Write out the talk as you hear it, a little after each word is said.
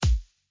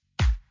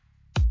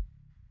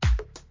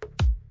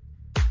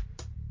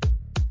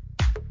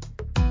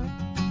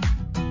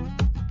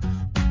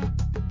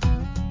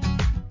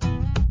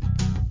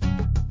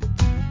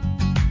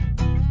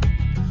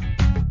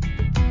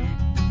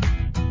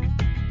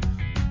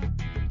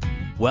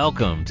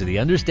Welcome to the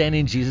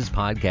Understanding Jesus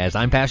podcast.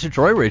 I'm Pastor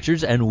Troy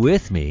Richards, and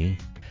with me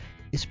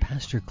is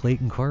Pastor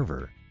Clayton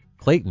Carver.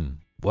 Clayton,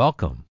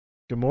 welcome.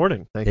 Good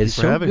morning. Thank you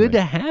for having It's me. so good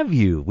to have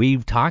you.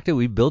 We've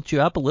built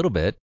you up a little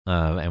bit,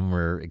 and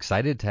we're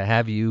excited to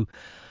have you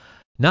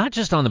not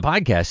just on the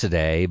podcast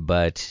today,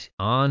 but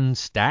on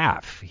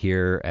staff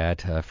here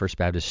at First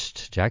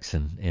Baptist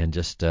Jackson. And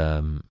just,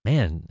 I'm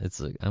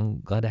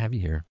glad to have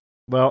you here.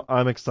 Well,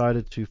 I'm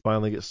excited to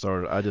finally get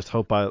started. I just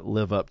hope I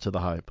live up to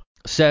the hype.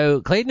 So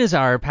Clayton is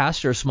our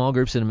pastor of small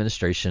groups and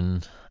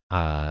administration.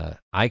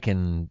 I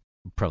can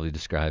probably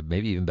describe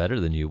maybe even better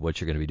than you what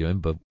you're going to be doing,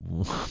 but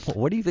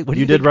what do you think?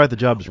 You did write the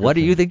job description. What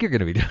do you think you're going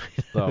to be doing?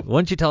 So, Why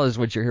don't you tell us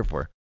what you're here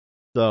for?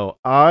 So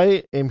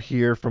I am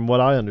here, from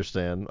what I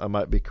understand, I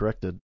might be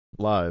corrected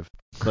live,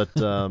 but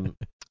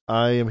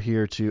I am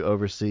here to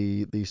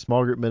oversee the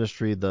small group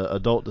ministry, the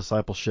adult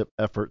discipleship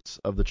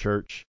efforts of the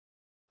church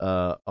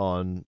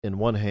in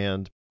one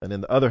hand, and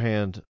in the other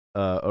hand,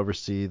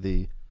 oversee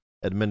the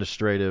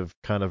administrative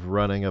kind of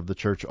running of the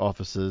church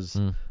offices,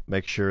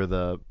 make sure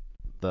the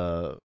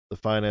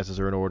finances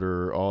are in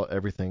order, all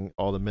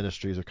the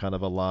ministries are kind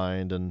of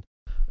aligned, and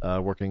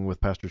working with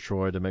Pastor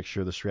Troy to make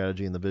sure the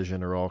strategy and the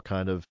vision are all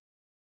kind of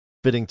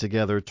fitting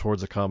together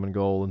towards a common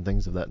goal and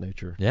things of that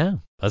nature. Yeah,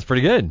 that's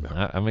pretty good.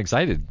 I'm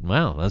excited.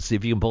 Wow, let's see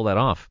if you can pull that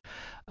off.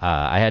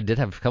 I did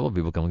have a couple of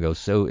people come and go,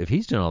 so if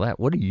he's doing all that,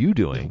 what are you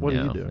doing? What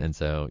are you doing? And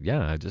so,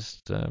 yeah, I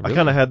just really... I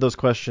kind of had those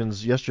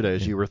questions yesterday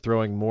as you were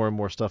throwing more and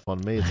more stuff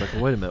on me. It's like,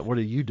 wait a minute, what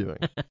are you doing?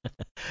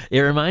 It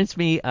reminds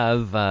me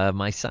of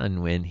my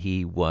son when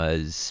he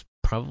was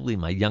probably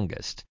my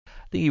youngest.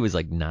 I think he was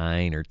like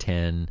 9 or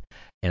 10,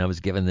 and I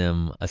was giving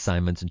them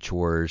assignments and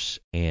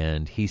chores,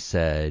 and he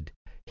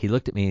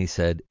looked at me and he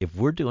said, if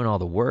we're doing all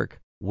the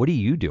work, what are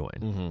you doing?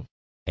 Mm-hmm.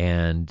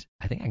 And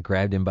I think I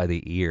grabbed him by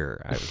the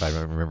ear, if I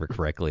remember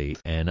correctly,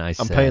 and I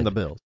said, I'm paying the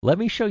bills. Let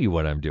me show you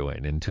what I'm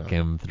doing, and took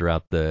him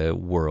throughout the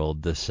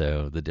world to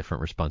show the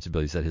different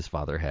responsibilities that his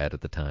father had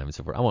at the time and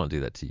so forth. I won't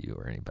do that to you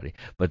or anybody,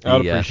 but I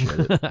would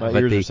appreciate it. My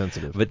ears are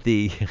sensitive. But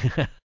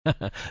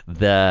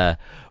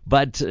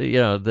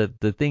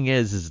the thing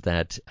is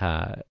that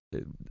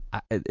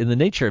in the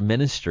nature of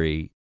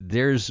ministry,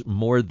 there's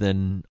more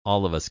than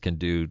all of us can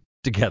do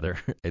together.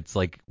 It's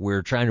like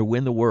we're trying to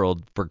win the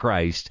world for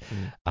Christ.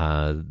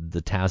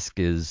 The task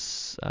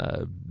is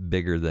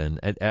bigger than.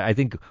 I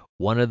think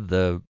one of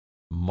the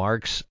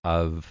marks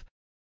of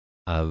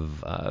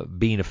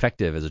being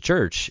effective as a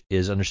church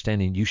is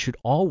understanding you should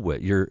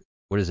always your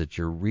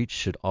reach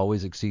should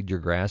always exceed your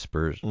grasp,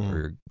 or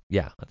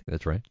yeah, I think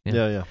that's right.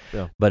 Yeah.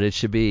 But it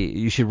should be,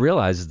 you should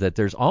realize that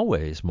there's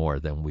always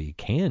more than we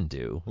can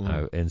do,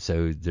 and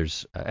so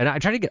and I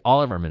try to get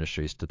all of our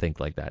ministries to think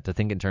like that, to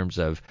think in terms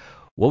of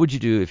what would you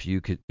do if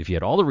you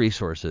had all the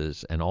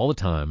resources and all the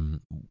time,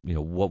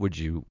 what would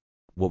you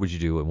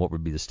do, and what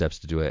would be the steps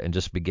to do it, and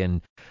just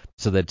begin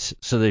so that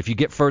if you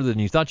get further than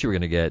you thought you were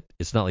going to get,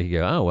 it's not like you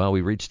go, oh well,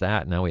 we reached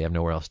that, now we have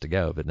nowhere else to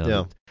go. But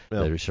no,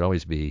 there should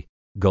always be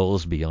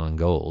goals beyond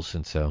goals.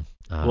 And so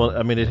well,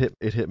 I mean,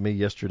 it hit me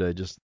yesterday,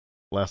 just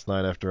last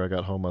night after I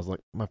got home. I was like,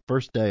 my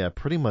first day I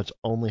pretty much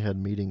only had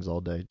meetings all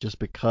day, just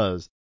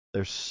because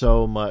there's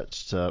so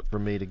much for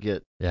me to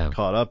get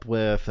caught up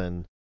with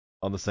and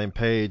on the same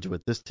page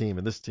with this team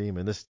and this team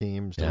and this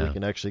team, so we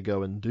can actually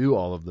go and do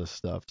all of this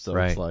stuff. So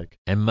it's like,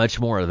 and much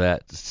more of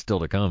that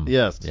still to come.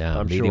 Yes,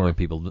 I'm meeting sure. with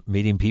people,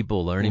 learning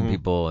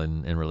people,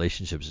 and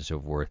relationships and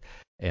so forth.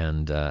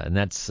 And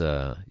that's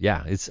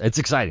it's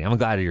exciting. I'm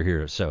glad you're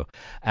here. So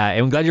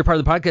I'm glad you're part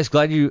of the podcast.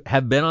 Glad you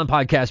have been on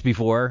podcast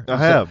before. I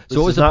have. So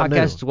what was the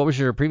podcast? New. What was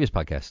your previous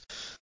podcast?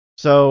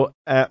 So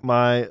at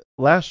my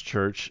last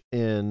church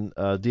in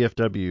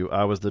DFW,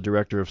 I was the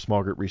director of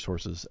small group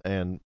resources,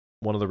 and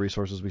one of the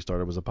resources we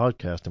started was a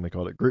podcast, and we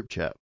called it Group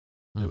Chat,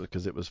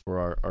 because it was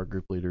for our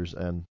group leaders,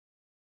 and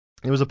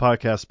it was a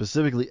podcast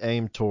specifically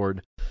aimed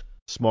toward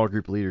small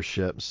group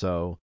leadership.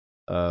 So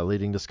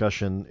leading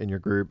discussion in your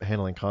group,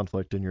 handling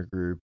conflict in your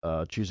group,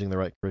 choosing the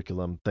right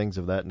curriculum, things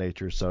of that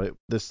nature. So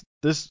this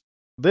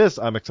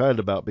I'm excited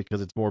about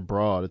because it's more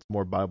broad. It's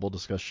more Bible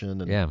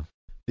discussion and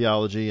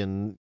theology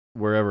and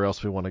wherever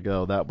else we want to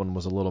go. That one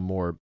was a little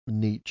more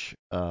niche,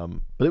 but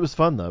it was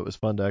fun though. It was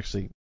fun to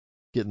actually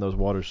get in those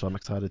waters. So I'm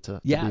excited to.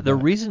 The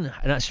reason,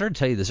 and I started to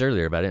tell you this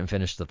earlier, but I didn't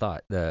finish the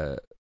thought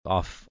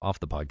off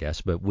the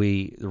podcast. But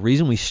the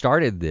reason we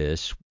started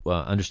this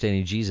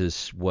Understanding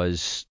Jesus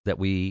was that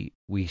we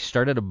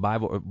started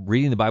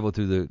reading the Bible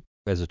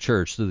as a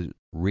church,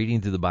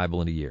 reading through the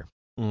Bible in a year.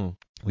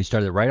 We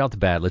started right off the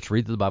bat. Let's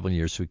read through the Bible in a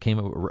year. So we came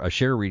up with a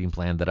share reading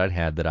plan that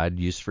I'd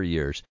used for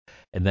years,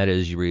 and that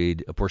is you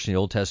read a portion of the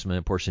Old Testament,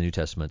 a portion of the New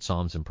Testament,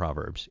 Psalms and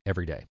Proverbs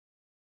every day,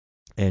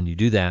 and you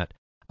do that.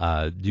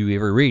 Do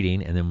every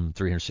reading, and then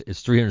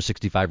it's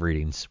 365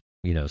 readings.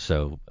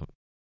 So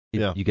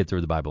you get through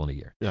the Bible in a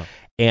year. Yeah.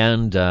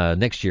 And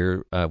next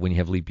year, when you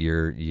have leap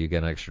year, you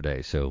get an extra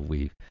day. So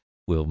we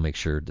we'll make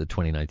sure the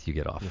 29th you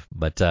get off.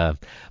 But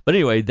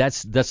anyway,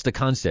 that's the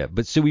concept.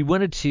 But so we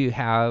wanted to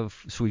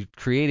so we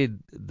created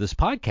this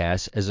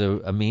podcast as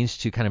a means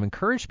to kind of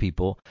encourage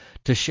people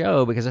to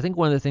show, because I think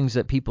one of the things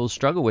that people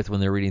struggle with when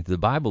they're reading through the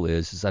Bible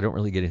is I don't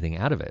really get anything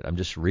out of it. I'm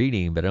just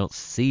reading, but I don't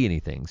see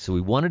anything. So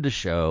we wanted to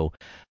show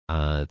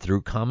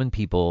through common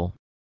people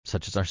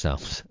such as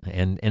ourselves,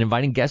 and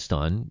inviting guests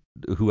on,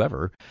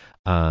 whoever,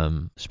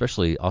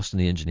 especially Austin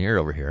the engineer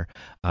over here,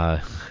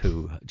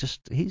 who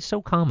he's so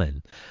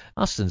common.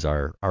 Austin's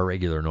our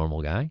regular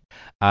normal guy,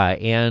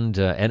 and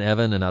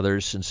Evan and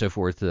others and so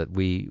forth, that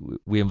we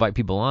invite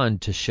people on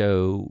to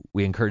show,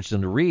 we encourage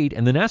them to read,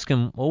 and then ask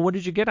them, well, what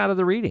did you get out of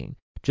the reading?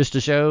 Just to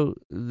show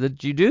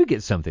that you do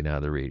get something out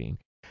of the reading.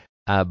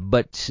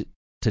 But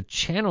to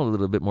channel a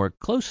little bit more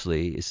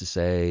closely is to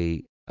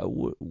say,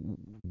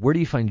 where do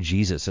you find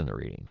Jesus in the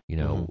reading?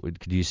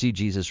 Do you see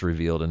Jesus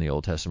revealed in the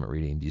Old Testament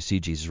reading? Do you see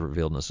Jesus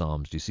revealed in the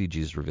Psalms? Do you see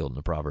Jesus revealed in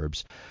the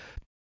Proverbs?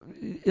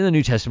 In the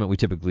New Testament, we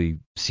typically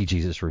see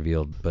Jesus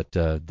revealed, but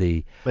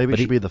maybe it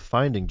should be the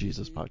Finding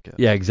Jesus podcast.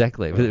 Yeah,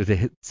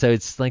 exactly. So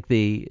it's like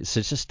so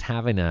it's just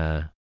having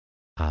I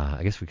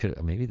guess we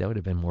could, maybe that would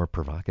have been more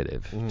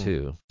provocative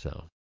too.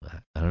 So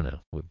I don't know.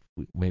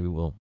 Maybe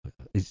we'll.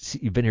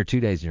 You've been here 2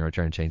 days and you're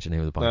trying to change the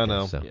name of the podcast.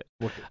 No. So.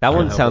 Yeah. That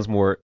one sounds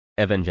more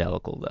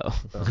evangelical, though.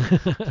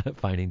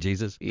 Finding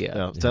Jesus.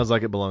 Yeah. Sounds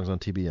like it belongs on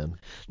TBN.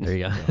 There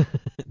you go.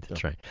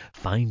 That's right.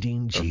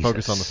 Finding Jesus. Or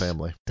Focus on the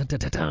Family. Dun, dun,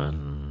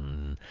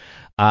 dun,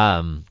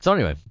 dun. So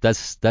anyway,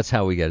 that's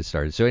how we got it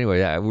started. So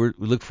anyway, we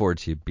look forward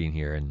to being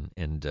here,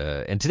 and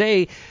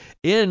today,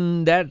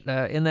 in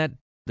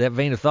that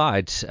vein of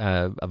thought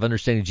of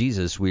understanding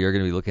Jesus, we are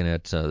going to be looking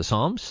at the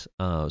Psalms,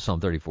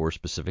 Psalm 34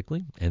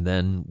 specifically, and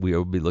then we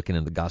will be looking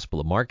at the Gospel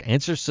of Mark,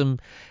 answer some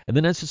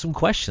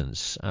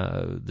questions.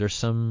 There's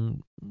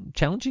some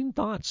challenging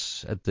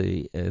thoughts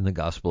in the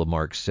Gospel of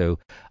Mark, so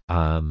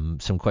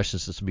some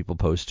questions that some people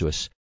posed to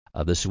us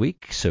this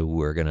week. So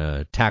we're going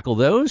to tackle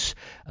those,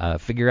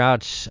 figure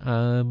out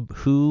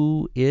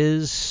who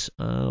is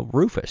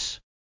Rufus.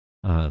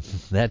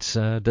 That's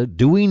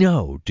do we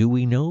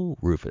know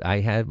Rufus?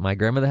 My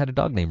grandmother had a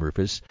dog named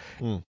Rufus.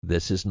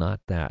 This is not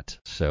that.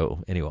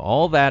 So anyway,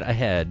 all that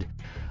ahead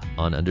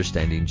on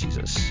Understanding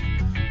Jesus.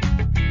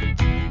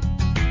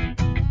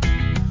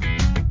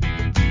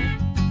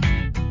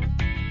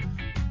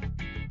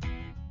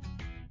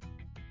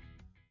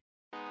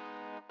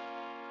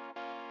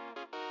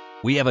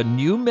 We have a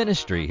new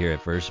ministry here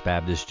at First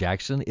Baptist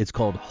Jackson. It's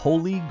called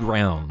Holy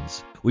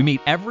Grounds. We meet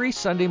every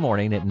Sunday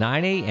morning at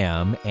 9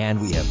 a.m.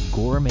 and we have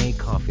gourmet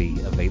coffee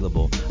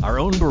available, our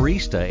own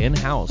barista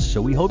in-house.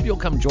 So we hope you'll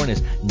come join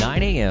us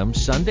 9 a.m.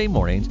 Sunday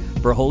mornings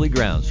for Holy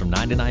Grounds. From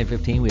 9 to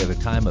 9:15, we have a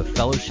time of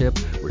fellowship,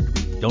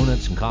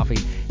 donuts and coffee,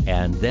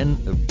 and then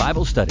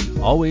Bible study,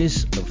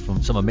 always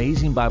from some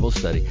amazing Bible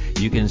study.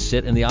 You can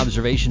sit in the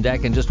observation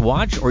deck and just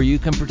watch, or you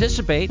can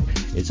participate.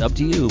 It's up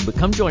to you, but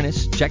come join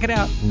us. Check it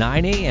out,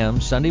 9 a.m.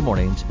 Sunday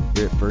mornings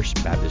here at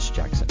First Baptist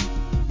Jackson.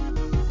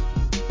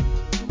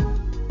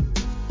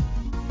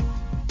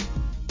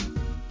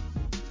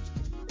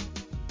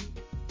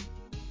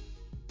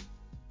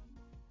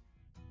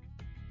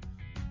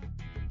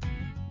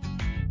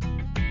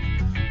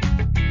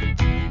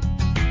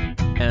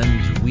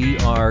 And we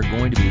are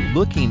going to be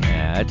looking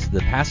at the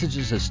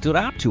passages that stood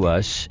out to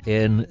us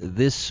in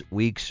this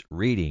week's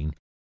reading.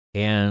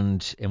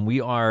 And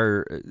we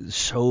are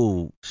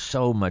so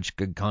much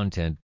good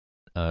content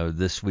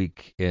this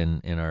week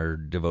in our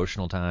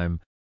devotional time.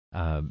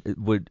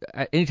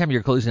 Anytime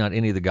you're closing out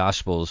any of the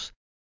Gospels,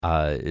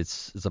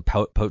 it's a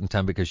potent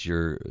time because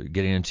you're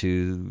getting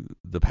into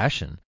the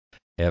passion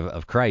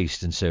of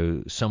Christ, and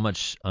so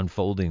much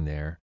unfolding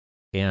there.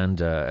 And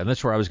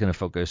that's where I was going to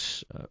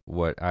focus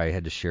what I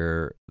had to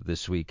share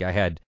this week. I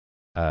had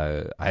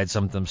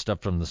some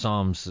stuff from the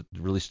Psalms that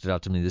really stood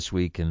out to me this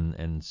week,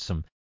 and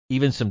some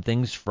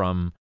things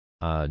from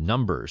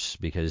Numbers,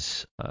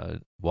 because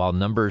while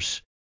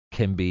Numbers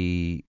can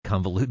be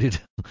convoluted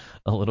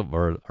a little,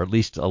 or at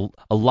least a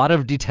lot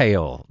of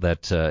detail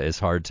that is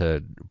hard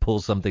to pull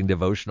something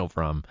devotional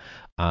from,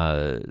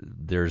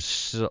 there's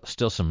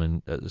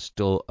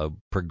still a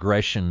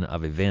progression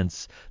of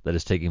events that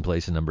is taking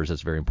place in Numbers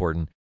that's very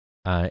important.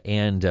 But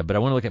I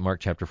want to look at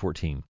Mark chapter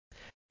 14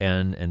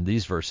 and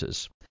these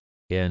verses.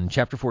 In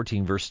chapter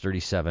 14, verse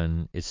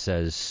 37, it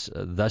says,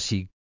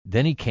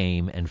 Then he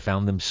came and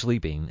found them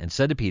sleeping, and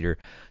said to Peter,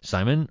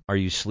 Simon, are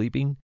you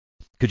sleeping?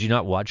 Could you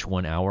not watch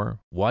 1 hour?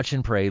 Watch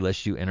and pray,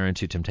 lest you enter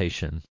into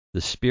temptation.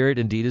 The spirit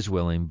indeed is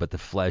willing, but the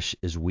flesh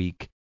is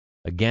weak.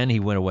 Again he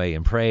went away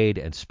and prayed,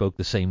 and spoke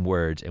the same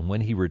words. And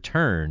when he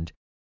returned,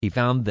 he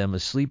found them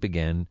asleep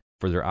again,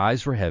 for their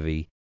eyes were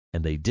heavy,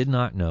 and they did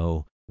not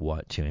know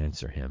what to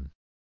answer him.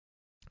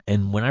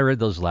 And when I read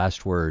those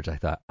last words, I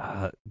thought,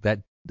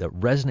 that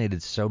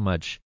resonated so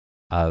much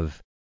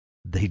of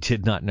they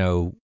did not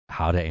know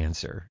how to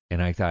answer.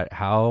 And I thought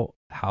how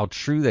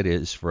true that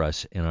is for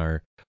us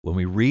when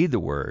we read the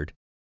word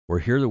or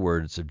hear the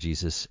words of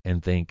Jesus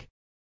and think,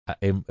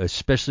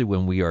 especially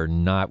when we are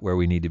not where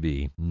we need to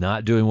be,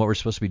 not doing what we're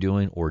supposed to be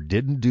doing, or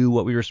didn't do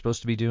what we were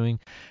supposed to be doing,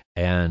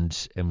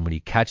 and when he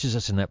catches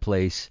us in that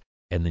place,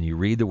 and then you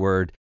read the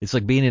word, it's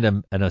like being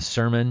in a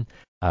sermon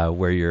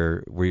where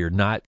you're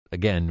not,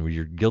 again, where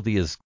you're guilty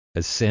as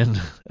sin,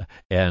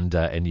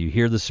 and you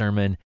hear the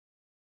sermon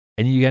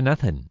and you got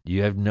nothing,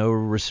 you have no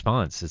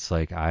response. It's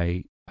like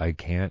I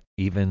can't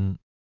even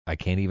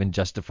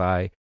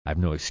justify. I have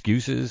no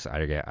excuses.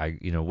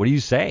 What do you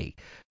say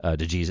to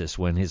Jesus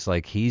when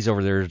he's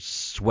over there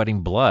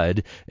sweating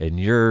blood and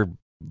you're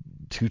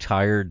too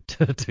tired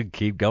to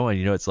keep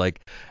going?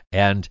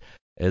 And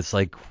it's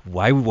like,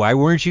 why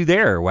weren't you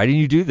there? Why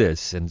didn't you do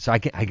this? And so I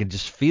can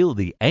just feel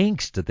the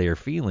angst that they are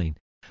feeling.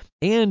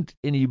 And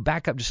you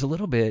back up just a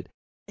little bit,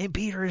 and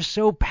Peter is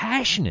so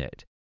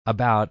passionate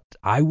about,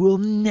 I will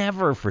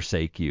never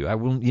forsake you. I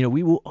will,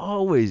 we will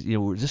always,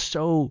 we're just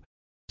so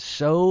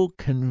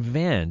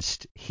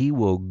convinced he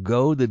will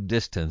go the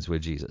distance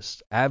with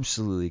Jesus.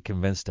 Absolutely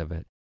convinced of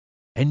it.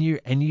 And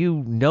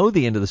you know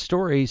the end of the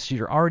story, so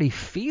you're already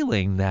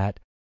feeling that,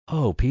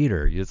 oh,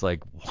 Peter, it's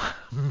like,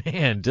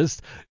 man,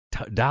 just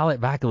dial it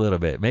back a little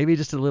bit. Maybe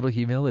just a little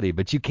humility,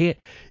 but he can't.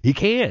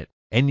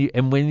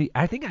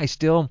 I think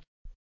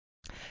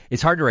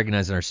it's hard to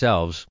recognize in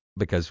ourselves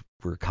because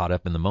we're caught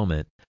up in the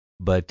moment.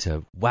 But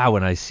wow,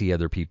 when I see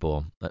other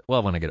people,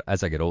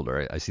 as I get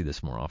older, I see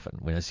this more often.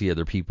 When I see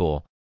other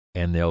people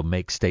and they'll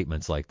make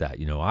statements like that,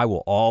 I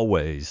will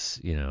always,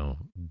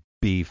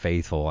 be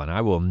faithful, and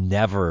I will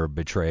never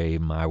betray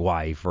my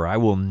wife, or I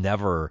will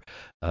never,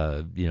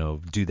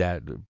 do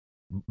that,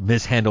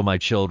 mishandle my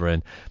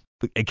children.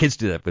 And kids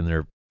do that when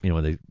they're,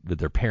 with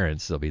their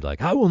parents, they'll be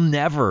like, I will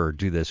never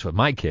do this with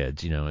my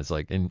kids. It's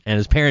like, and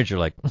as parents, you're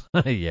like,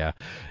 yeah,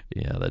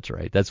 that's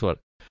right. That's what,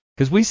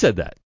 because we said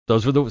that.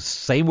 Those were the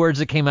same words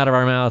that came out of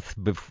our mouth,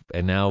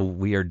 and now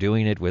we are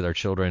doing it with our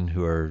children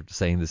who are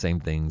saying the same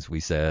things we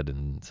said,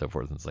 and so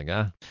forth. And it's like,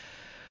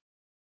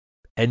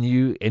 and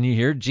you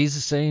hear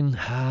Jesus saying,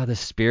 the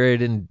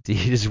spirit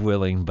indeed is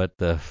willing, but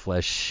the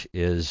flesh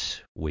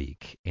is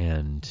weak.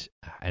 And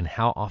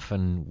how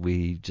often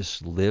we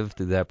just live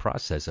through that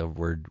process of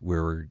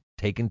we're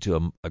taken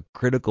to a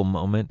critical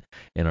moment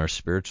in our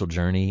spiritual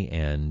journey,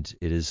 and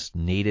it is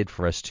needed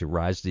for us to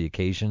rise to the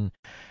occasion.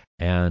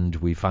 And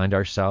we find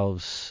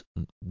ourselves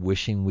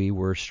wishing we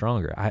were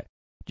stronger.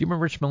 Do you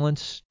remember Rich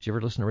Mullins? Did you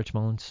ever listen to Rich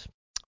Mullins?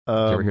 Did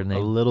you ever hear the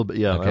name? A little bit,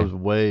 yeah. Okay. That was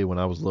way when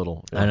I was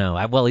little. Yeah. I know.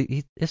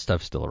 His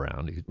stuff's still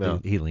around.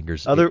 He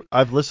lingers.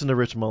 I've listened to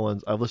Rich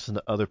Mullins. I've listened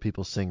to other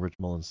people sing Rich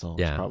Mullins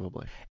songs,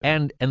 probably.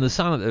 Yeah. And the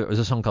song, there was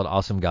a song called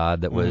 "Awesome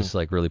God" that was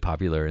like really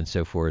popular and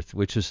so forth,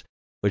 which was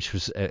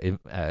and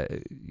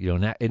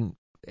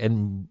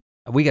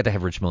we got to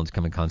have Rich Mullins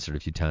come in concert a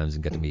few times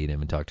and got to meet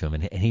him and talk to him.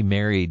 And he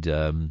married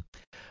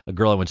a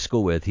girl I went to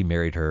school with. He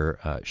married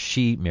her.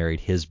 She married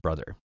his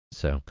brother.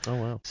 So, oh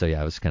wow. So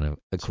yeah, it was kind of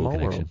a cool Small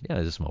connection. world. Yeah,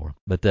 it was a small world.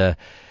 But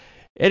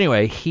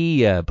anyway,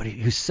 he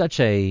was such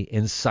a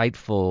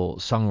insightful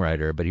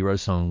songwriter. But he wrote a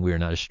song, "We Are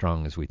Not as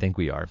Strong as We Think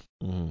We Are,"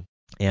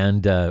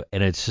 and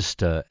it's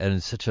just and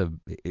it's such a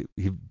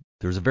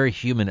there's a very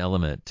human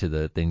element to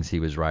the things he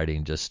was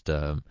writing. Just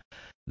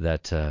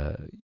that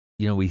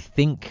we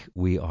think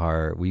we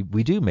are.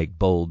 We do make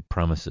bold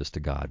promises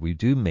to God. We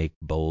do make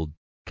bold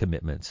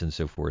commitments and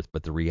so forth.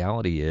 But the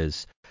reality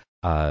is,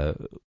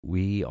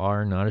 we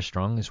are not as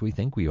strong as we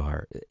think we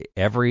are.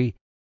 Every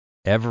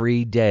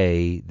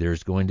day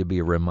there's going to be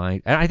a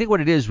reminder. And I think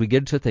what it is, we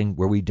get to a thing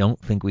where we don't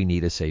think we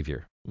need a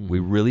savior. We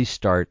really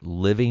start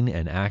living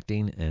and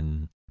acting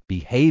and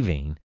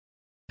behaving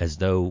as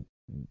though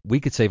we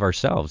could save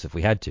ourselves if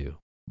we had to.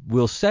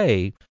 We'll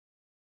say,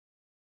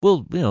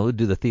 we'll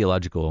do the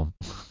theological,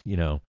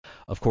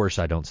 of course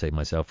I don't save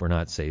myself. We're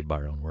not saved by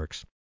our own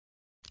works.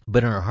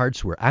 But in our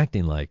hearts, we're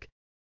acting like,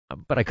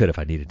 but I could if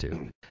I needed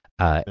to.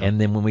 And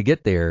then when we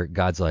get there,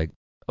 God's like,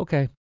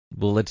 okay,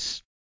 well,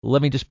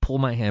 let me just pull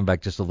my hand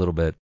back just a little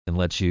bit and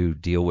let you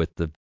deal with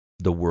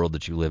the world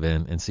that you live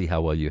in and see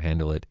how well you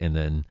handle it. And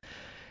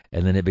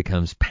then it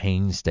becomes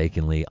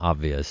painstakingly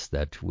obvious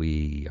that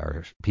we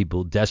are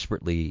people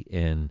desperately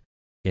in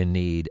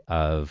need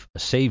of a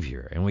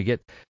savior. And we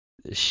get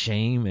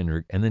shame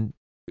and then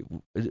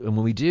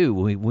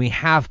when we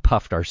have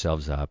puffed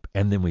ourselves up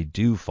and then we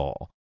do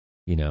fall.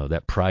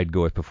 That pride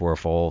goeth before a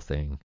fall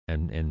thing,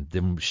 and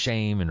then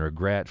shame and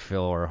regret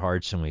fill our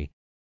hearts, and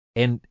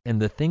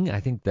the thing I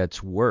think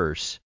that's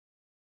worse,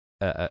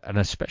 and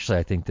especially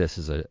I think this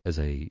as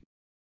a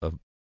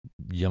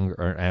young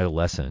or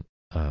adolescent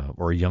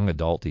or a young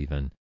adult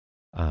even,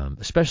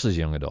 especially as a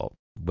young adult,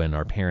 when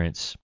our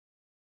parents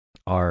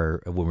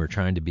when we're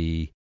trying to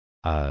be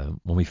when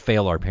we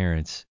fail our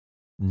parents,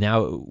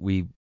 now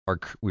we're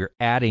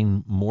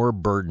adding more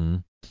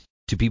burden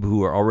to people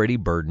who are already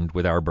burdened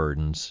with our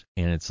burdens.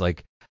 And it's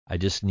like, I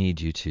just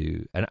need you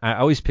to, and I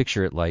always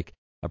picture it like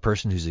a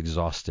person who's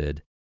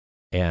exhausted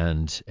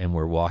and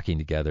we're walking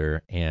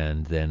together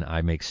and then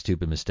I make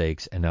stupid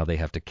mistakes and now they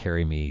have to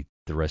carry me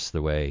the rest of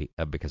the way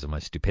because of my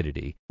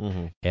stupidity.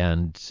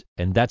 And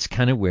that's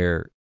kind of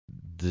where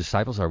the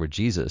disciples are with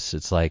Jesus.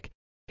 It's like,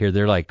 Here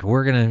they're like,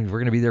 we're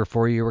gonna be there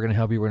for you, we're gonna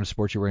help you, we're gonna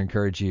support you, we're gonna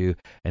encourage you,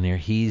 and here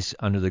he's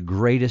under the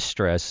greatest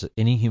stress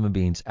any human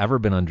being's ever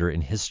been under in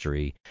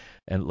history,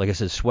 and like I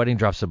said, sweating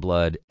drops of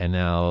blood, and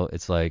now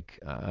it's like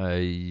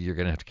you're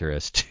gonna have to carry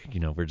us.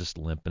 We're just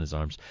limp in his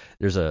arms.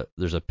 There's a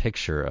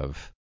picture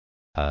of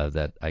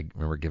that I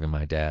remember giving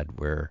my dad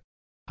where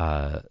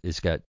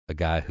it's got a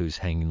guy who's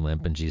hanging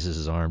limp in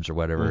Jesus' arms or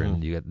whatever,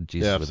 and you got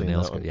Jesus with a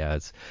nail scar. Yeah,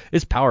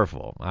 it's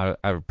powerful. I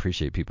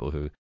appreciate people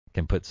who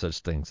can put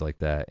such things like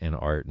that in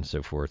art and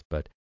so forth,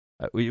 but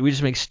we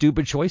just make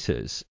stupid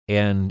choices,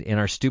 and in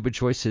our stupid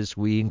choices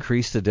we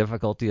increase the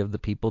difficulty of the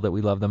people that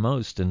we love the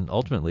most, and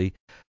ultimately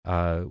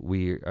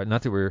we are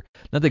not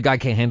that God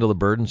can't handle the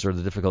burdens or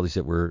the difficulties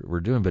that we're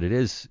doing, but it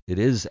is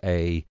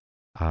a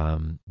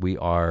we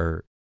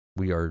are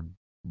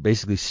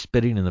basically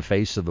spitting in the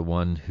face of the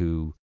one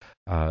who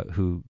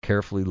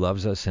carefully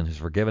loves us and has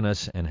forgiven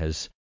us and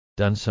has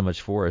done so much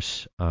for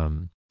us.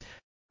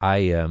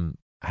 I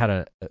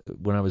had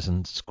when I was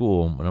in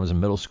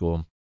middle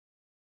school,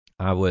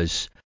 I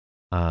was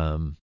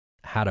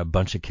had a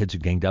bunch of kids who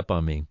ganged up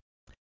on me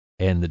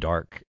in the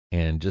dark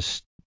and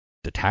just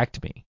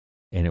attacked me,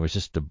 and it was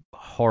just a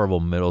horrible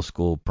middle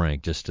school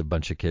prank, just a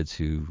bunch of kids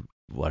who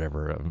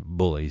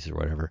bullies or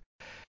whatever.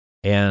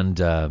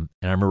 And I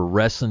remember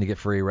wrestling to get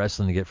free,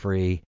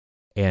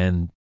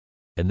 and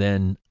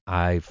then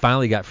I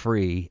finally got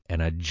free,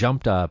 and I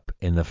jumped up,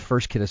 and the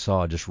first kid I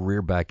saw, I just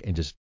reared back and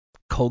just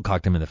cold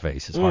cocked him in the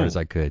face as hard as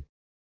I could.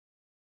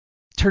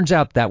 Turns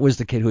out that was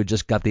the kid who had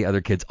just got the other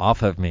kids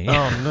off of me.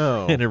 Oh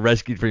no! And it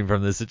rescued me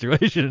from this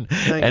situation.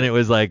 And it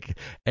was like,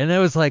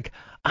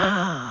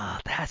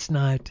 that's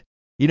not,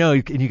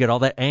 and you get all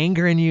that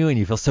anger in you, and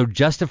you feel so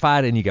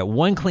justified, and you get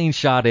one clean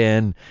shot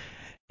in,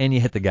 and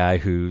you hit the guy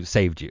who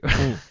saved you.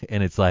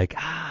 And it's like,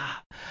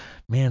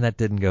 man, that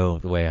didn't go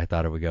the way I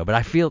thought it would go.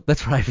 But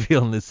that's what I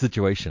feel in this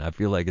situation. I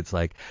feel like it's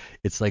like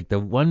the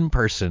one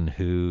person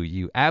who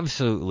you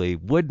absolutely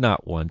would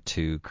not want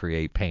to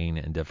create pain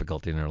and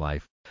difficulty in their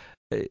life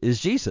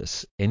is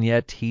Jesus. And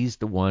yet he's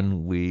the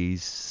one we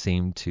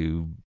seem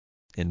to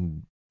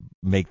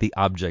make the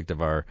object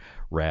of our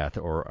wrath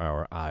or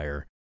our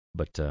ire.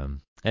 But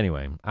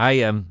anyway,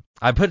 I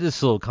put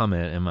this little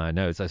comment in my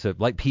notes. I said,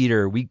 like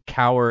Peter, we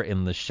cower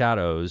in the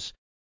shadows,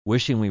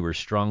 wishing we were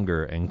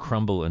stronger, and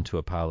crumble into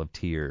a pile of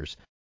tears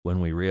when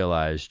we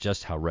realize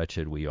just how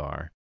wretched we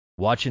are.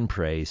 Watch and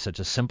pray, such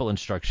a simple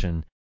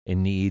instruction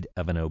in need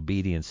of an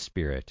obedient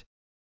spirit.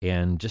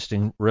 And just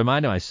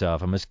remind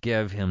myself, I must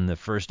give him the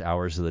first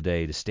hours of the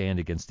day to stand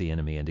against the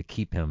enemy and to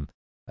keep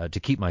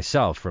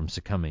myself from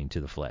succumbing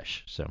to the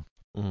flesh. So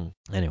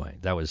anyway,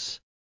 that was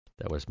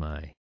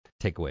my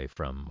takeaway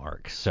from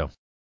Mark. So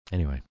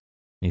anyway,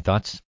 any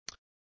thoughts?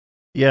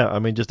 Yeah, I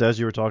mean, just as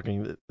you were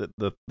talking,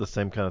 the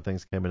same kind of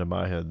things came into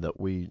my head, that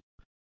we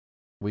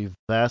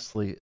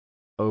vastly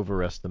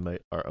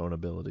overestimate our own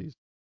abilities,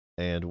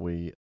 and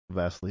we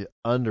vastly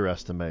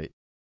underestimate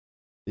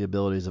the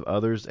abilities of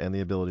others and the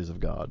abilities of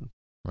God.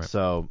 Right.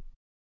 So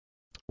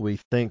we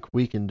think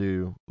we can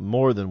do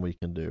more than we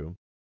can do,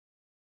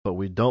 but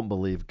we don't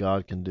believe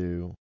God can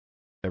do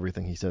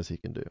everything he says he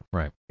can do.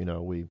 Right.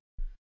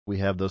 We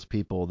have those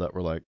people that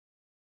were like,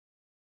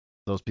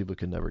 those people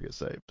could never get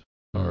saved,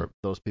 or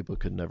those people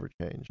could never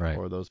change, right.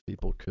 or those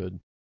people could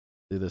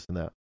do this and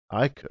that.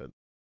 I can,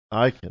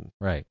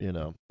 right,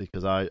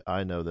 because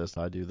I know this,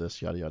 I do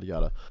this, yada yada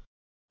yada.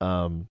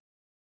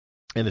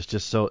 And it's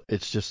just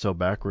so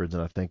backwards,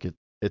 and I think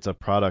it's a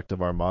product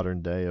of our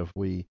modern day of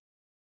we've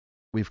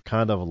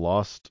kind of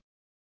lost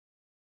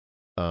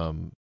a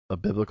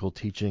biblical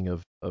teaching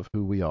of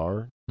who we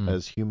are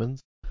as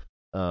humans.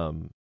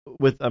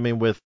 With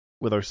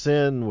our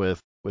sin, with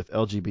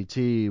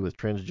LGBT, with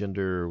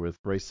transgender, with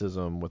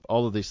racism, with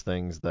all of these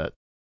things that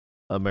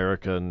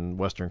America and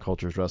Western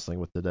culture is wrestling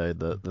with today,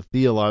 the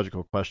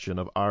theological question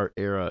of our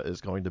era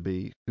is going to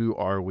be, who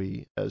are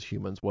we as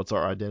humans? What's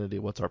our identity?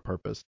 What's our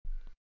purpose?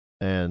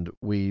 And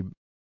we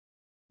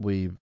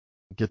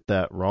get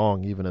that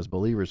wrong even as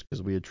believers,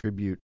 because we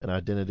attribute an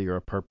identity or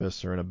a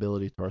purpose or an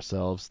ability to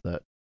ourselves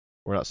that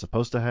we're not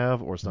supposed to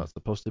have, or it's not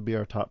supposed to be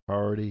our top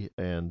priority,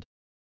 and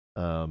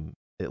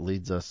it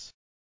leads us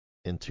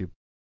into,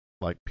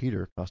 like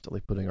Peter,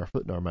 constantly putting our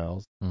foot in our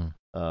mouths,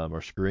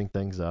 or screwing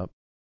things up,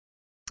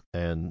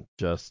 and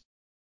just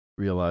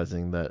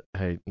realizing that,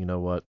 hey, you know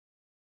what?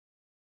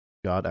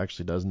 God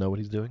actually does know what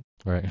he's doing.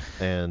 Right.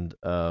 And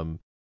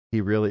he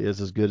really is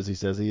as good as he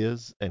says he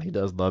is, and he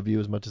does love you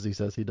as much as he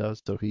says he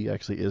does. So he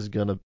actually is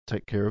going to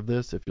take care of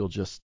this if you'll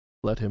just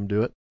let him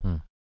do it.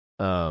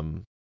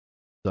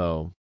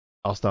 So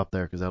I'll stop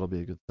there, because that'll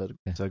be a good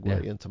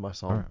segue into my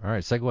psalm. All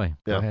right, segue. Yeah.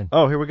 Go ahead.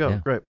 Oh, here we go.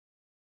 Yeah. Great.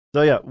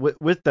 So yeah,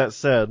 with that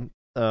said,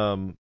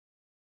 my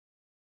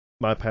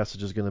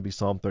passage is going to be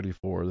Psalm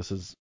 34. This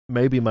is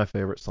maybe my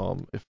favorite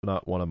psalm, if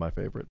not one of my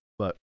favorite.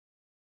 But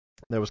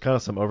there was kind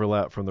of some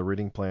overlap from the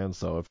reading plan,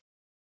 so if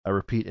I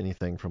repeat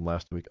anything from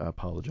last week, I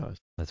apologize.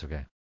 That's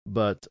okay.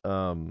 But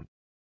Psalm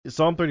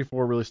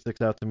 34 really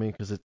sticks out to me,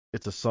 because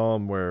it's a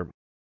psalm where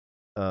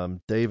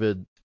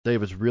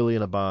David's really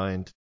in a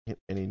bind,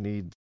 and he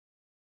needs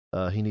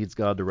he needs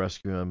God to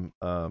rescue him.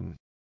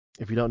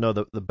 If you don't know,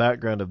 the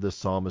background of this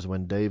psalm is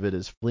when David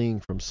is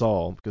fleeing from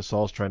Saul because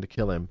Saul's trying to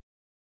kill him,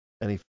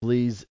 and he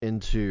flees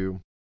into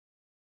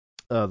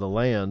the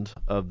land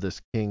of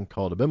this king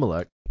called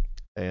Abimelech,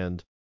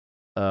 and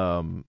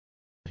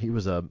he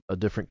was a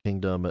different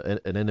kingdom, an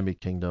enemy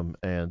kingdom,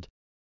 and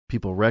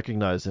people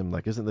recognize him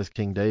like, isn't this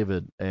King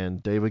David?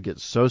 And David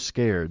gets so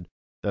scared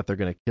that they're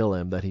going to kill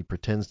him that he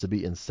pretends to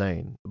be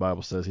insane. The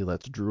Bible says he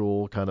lets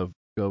drool kind of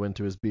go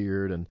into his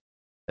beard and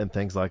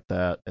things like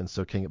that. And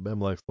so King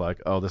Abimelech's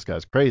like, oh, this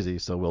guy's crazy,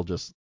 so we'll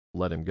just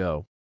let him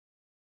go.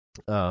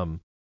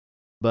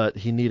 But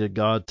he needed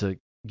God to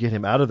get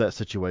him out of that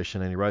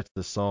situation, and he writes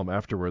this psalm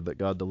afterward that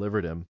God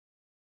delivered him.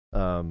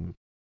 And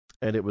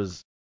it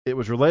was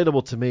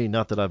relatable to me.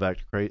 Not that I've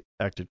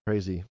acted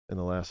crazy in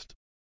the last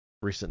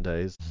recent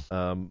days,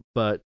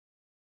 but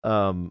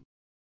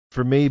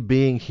for me,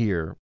 being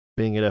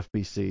at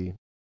FBC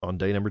on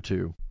day number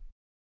 2,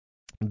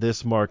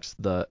 this marks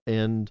the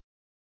end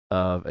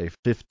of a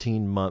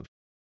 15-month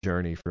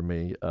journey for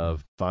me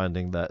of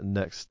finding that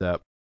next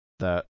step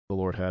that the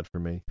Lord had for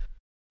me.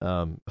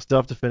 I still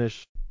have to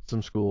finish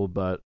some school,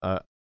 but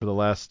for the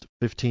last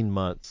 15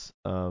 months,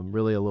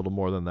 really a little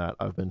more than that,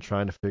 I've been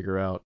trying to figure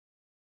out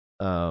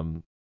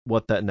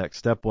what that next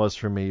step was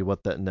for me,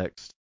 what that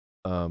next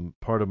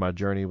part of my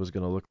journey was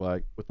going to look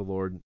like with the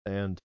Lord.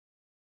 And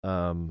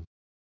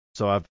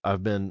so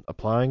I've been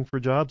applying for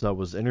jobs. I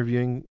was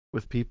interviewing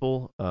with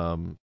people.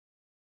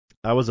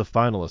 I was a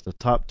finalist, a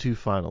top 2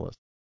 finalist,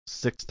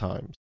 6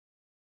 times.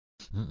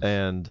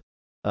 And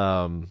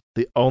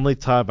the only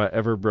time I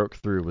ever broke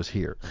through was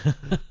here.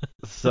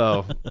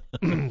 So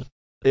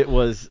it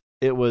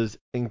was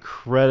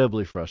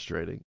incredibly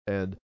frustrating.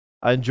 And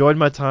I enjoyed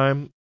my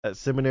time at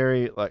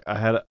seminary. Like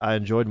I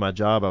enjoyed my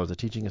job. I was a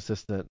teaching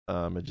assistant.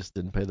 It just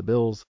didn't pay the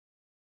bills.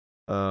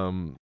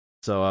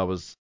 So I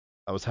was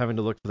having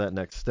to look for that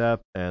next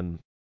step and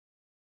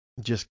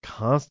just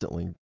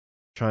constantly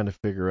trying to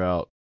figure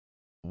out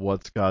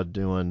what's God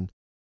doing.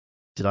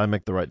 Did I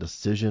make the right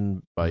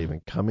decision by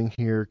even coming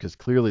here? Because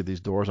clearly these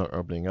doors aren't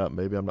opening up.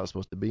 Maybe I'm not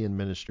supposed to be in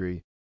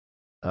ministry.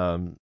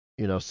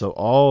 So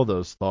all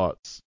those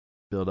thoughts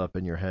build up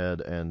in your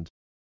head, and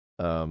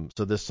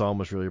so this psalm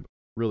was really,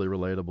 really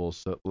relatable.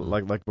 So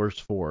like verse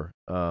 4,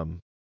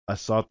 I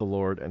sought the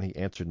Lord, and He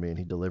answered me, and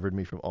He delivered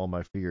me from all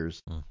my fears.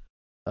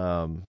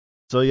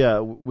 So yeah,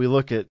 we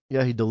look at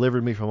He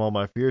delivered me from all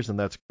my fears, and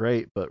that's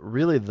great. But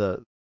really,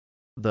 the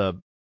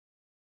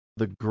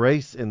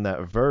grace in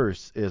that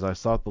verse is I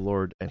sought the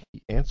Lord, and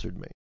He answered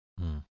me.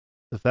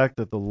 The fact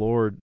that the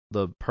Lord,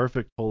 the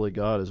perfect holy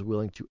God, is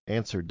willing to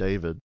answer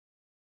David,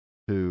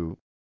 who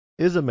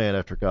is a man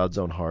after God's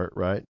own heart,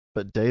 right?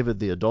 But David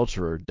the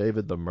adulterer,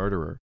 David the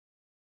murderer,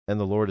 and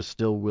the Lord is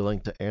still willing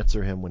to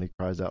answer him when he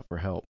cries out for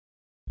help.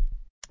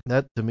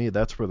 That, to me,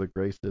 that's where the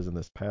grace is in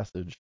this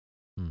passage.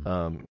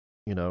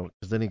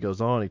 Because then he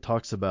goes on, he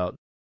talks about,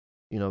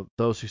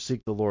 those who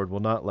seek the Lord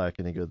will not lack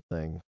any good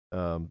thing.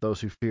 Those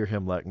who fear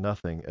Him lack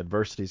nothing.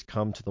 Adversities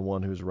come to the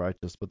one who is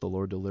righteous, but the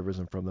Lord delivers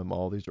him from them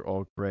all. These are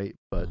all great,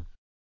 but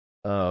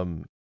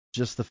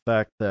just the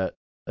fact that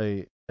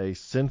a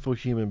sinful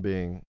human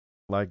being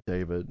like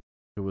David,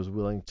 who was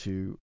willing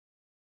to,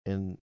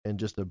 in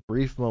just a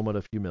brief moment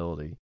of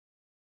humility,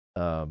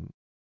 cry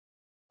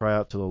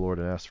out to the Lord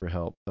and ask for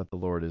help, that the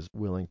Lord is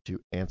willing to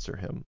answer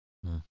him.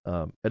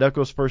 It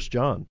echoes 1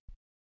 John.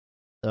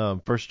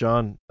 1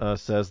 John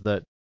says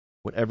that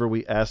whenever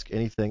we ask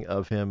anything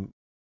of Him,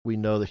 we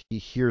know that He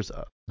hears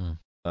us.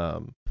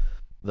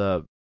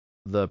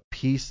 The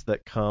peace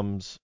that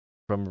comes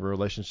from a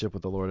relationship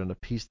with the Lord and a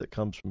peace that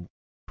comes from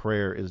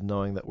prayer is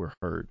knowing that we're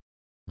heard.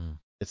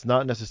 It's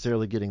not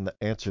necessarily getting the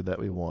answer that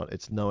we want.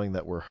 It's knowing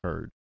that we're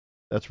heard.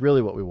 That's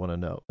really what we want to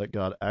know, that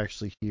God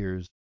actually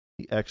hears,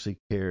 He actually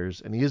cares,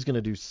 and He is going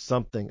to do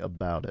something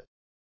about it.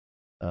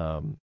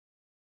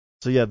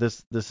 So yeah,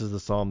 this is the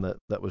psalm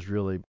that was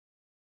really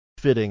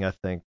fitting, I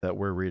think, that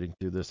we're reading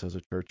through this as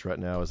a church right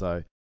now as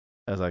I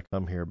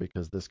come here,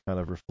 because this kind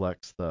of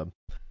reflects the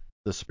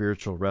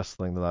spiritual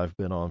wrestling that I've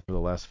been on for the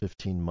last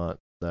 15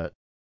 months, that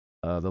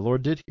the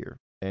Lord did hear,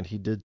 and He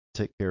did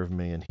take care of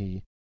me, and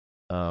He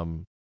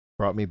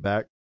brought me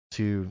back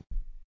to,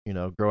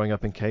 growing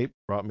up in Cape,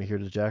 brought me here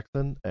to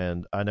Jackson,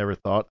 and I never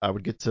thought I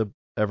would get to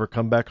ever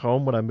come back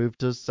home when I moved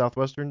to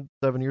Southwestern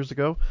 7 years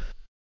ago.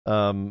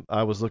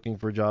 I was looking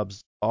for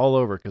jobs all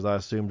over because I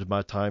assumed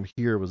my time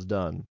here was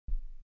done.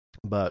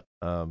 But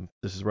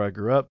this is where I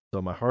grew up,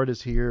 so my heart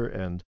is here,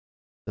 and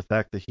the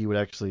fact that He would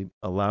actually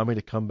allow me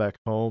to come back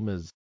home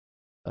is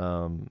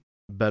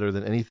better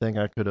than anything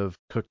I could have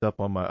cooked up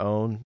on my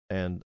own.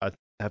 And I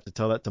have to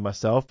tell that to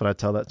myself, and I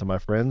tell that to my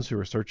friends who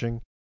are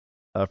searching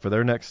for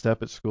their next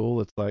step at school.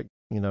 It's like,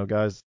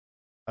 guys,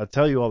 I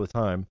tell you all the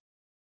time,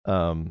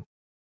 and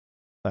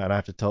I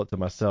have to tell it to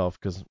myself,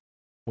 because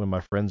when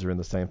my friends are in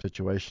the same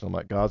situation, I'm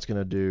like, God's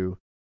going to do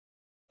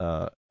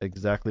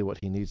exactly what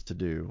He needs to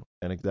do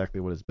and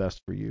exactly what is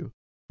best for you.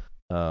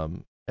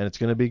 And it's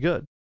going to be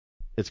good.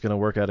 It's going to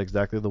work out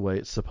exactly the way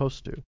it's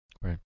supposed to.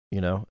 Right.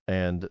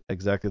 and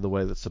exactly the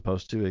way that's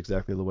supposed to,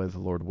 exactly the way the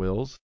Lord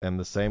wills. And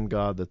the same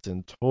God that's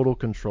in total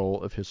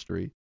control of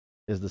history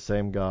is the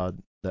same God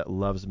that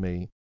loves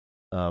me,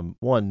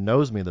 one,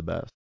 knows me the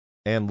best,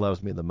 and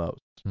loves me the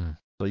most.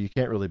 So you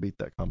can't really beat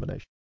that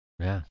combination.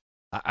 Yeah.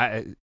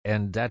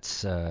 And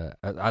that's I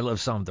love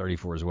Psalm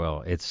 34 as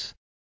well.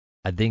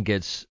 I think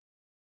it's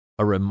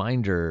a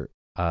reminder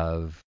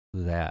of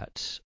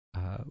that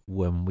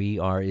when we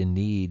are in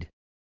need,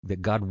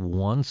 that God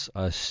wants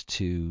us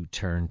to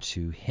turn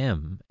to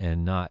Him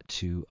and not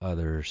to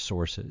other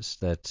sources.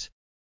 That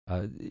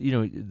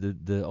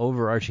the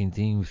overarching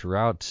theme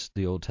throughout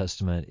the Old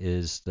Testament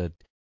is that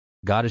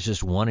God is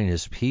just wanting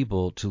His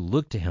people to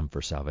look to Him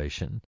for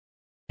salvation.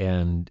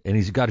 And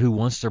He's a God who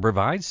wants to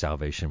provide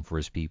salvation for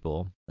His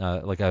people,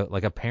 like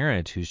a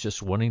parent who's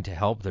just wanting to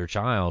help their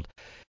child,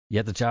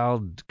 yet the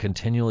child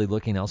continually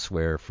looking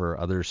elsewhere for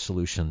other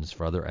solutions,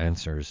 for other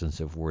answers, and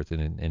so forth.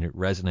 And it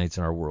resonates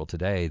in our world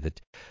today that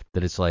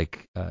it's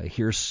like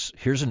here's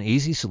an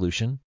easy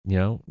solution.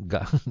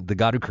 God, the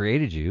God who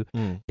created you,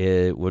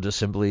 it will just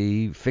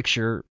simply fix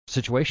your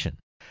situation.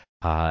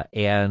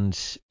 And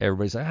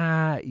everybody's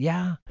like,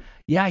 yeah,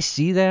 I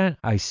see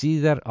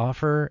that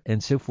offer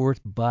and so forth,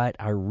 but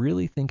I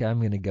really think I'm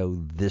going to go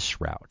this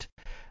route.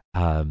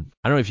 I don't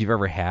know if you've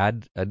ever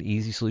had an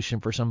easy solution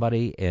for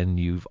somebody and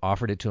you've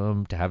offered it to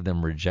them to have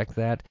them reject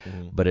that,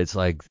 but it's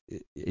like,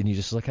 and you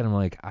just look at them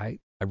like, I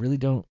really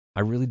don't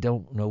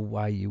know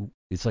why you.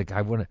 It's like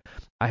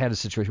I had a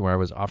situation where I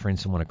was offering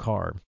someone a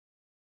car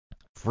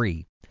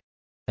free.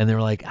 And they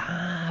were like,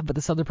 but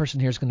this other person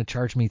here is going to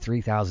charge me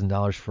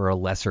 $3,000 for a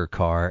lesser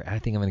car. I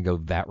think I'm going to go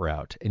that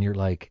route. And you're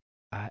like,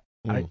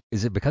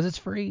 is it because it's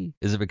free?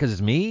 Is it because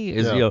it's me?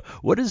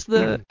 What is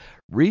the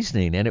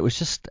reasoning? And it was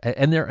just,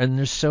 and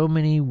there's so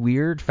many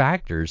weird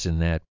factors in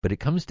that. But it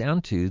comes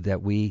down to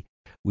that we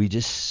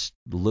just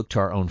look to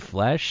our own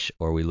flesh,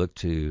 or we look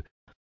to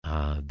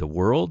the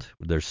world.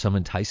 There's some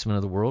enticement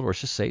of the world, or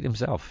it's just Satan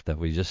himself that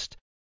we just.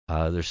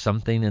 There's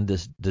something in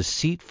this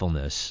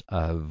deceitfulness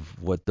of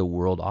what the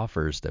world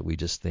offers that we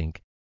just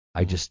think.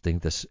 I just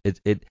think this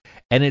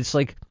and it's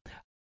like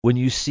when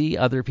you see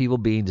other people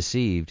being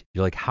deceived,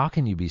 you're like, how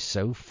can you be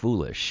so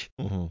foolish?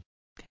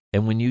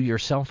 And when you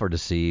yourself are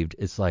deceived,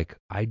 it's like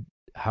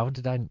how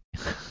did I?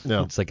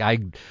 Yeah. It's like I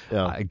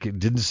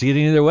didn't see it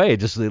any other way.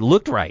 It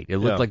looked right. It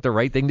looked like the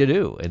right thing to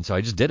do, and so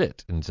I just did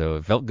it, and so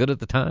it felt good at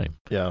the time.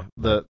 Yeah.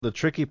 The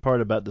tricky part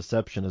about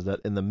deception is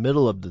that in the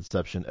middle of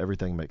deception,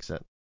 everything makes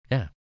sense.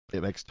 Yeah.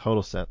 It makes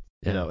total sense.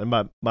 Yeah.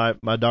 And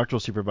my doctoral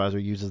supervisor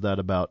uses that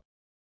about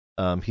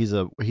he's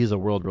a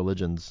world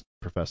religions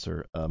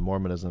professor.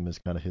 Mormonism is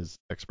kind of his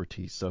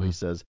expertise. So he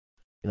says,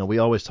 we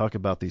always talk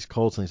about these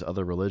cults and these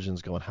other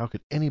religions going, how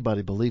could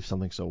anybody believe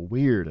something so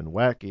weird and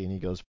wacky? And he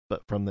goes,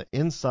 but from the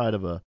inside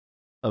of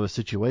a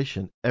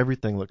situation,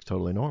 everything looks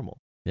totally normal.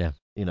 Yeah.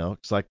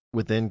 It's like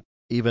within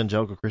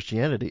evangelical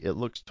Christianity, it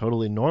looks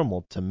totally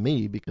normal to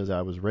me because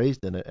I was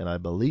raised in it and I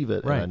believe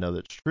it and I know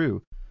that's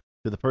true.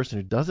 To the person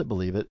who doesn't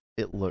believe it,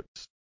 it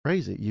looks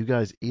crazy. You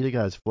guys eat a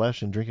guy's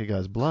flesh and drink a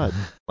guy's blood.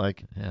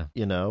 Like,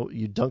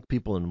 you dunk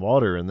people in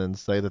water and then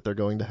say that they're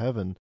going to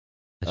heaven.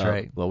 That's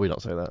right. Well, we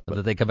don't say that. But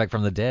that they come back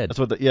from the dead. That's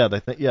what they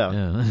think. Yeah.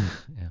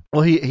 Yeah.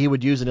 Well, he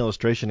would use an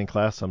illustration in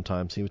class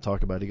sometimes. He would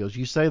talk about it. He goes,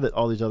 you say that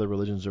all these other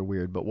religions are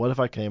weird, but what if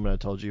I came and I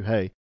told you,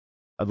 hey,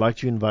 I'd like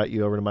to invite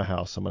you over to my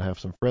house. I'm going to have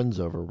some friends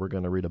over. We're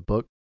going to read a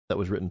book that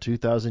was written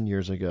 2,000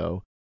 years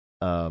ago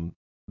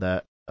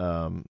that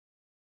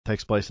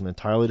takes place in an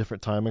entirely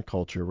different time and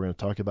culture. We're going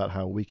to talk about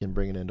how we can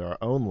bring it into our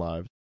own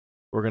lives.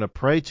 We're going to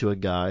pray to a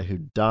guy who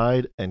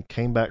died and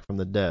came back from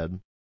the dead,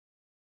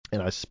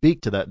 and I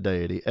speak to that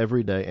deity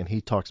every day, and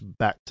he talks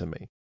back to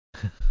me.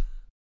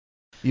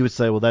 You would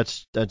say, well,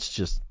 that's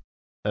just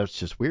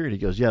weird. He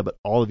goes, yeah, but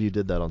all of you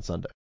did that on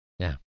Sunday.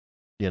 Yeah.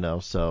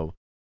 So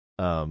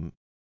the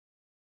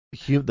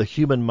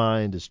human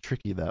mind is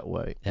tricky that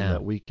way. Yeah. In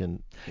that we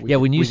can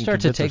when you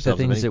start to take the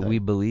things that we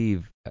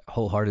believe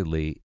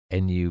wholeheartedly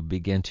and you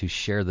begin to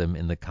share them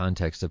in the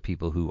context of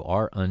people who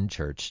are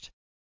unchurched,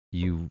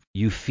 you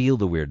feel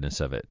the weirdness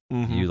of it.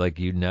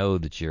 You know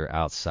that you're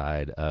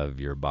outside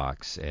of your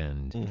box,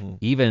 and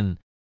even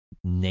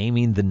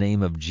naming the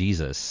name of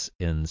Jesus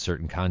in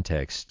certain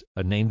contexts,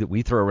 a name that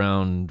we throw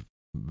around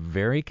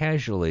very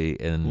casually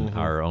in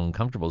our own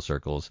comfortable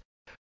circles.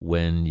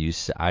 When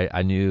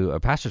I knew a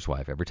pastor's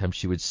wife, every time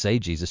she would say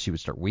Jesus, she would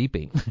start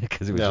weeping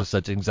because it was just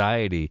such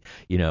anxiety,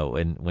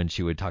 and when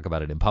she would talk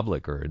about it in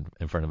public or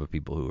in front of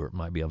people who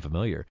might be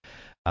unfamiliar.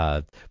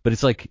 But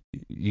it's like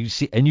you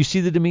see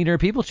the demeanor of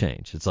people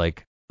change. It's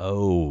like,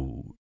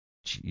 oh,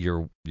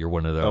 you're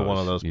one of those. Oh, one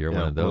of those. You're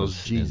one of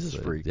those Jesus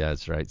freaks. Yeah,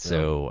 that's right. Yeah.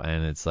 So,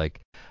 and it's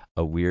like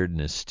a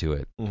weirdness to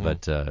it.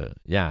 But going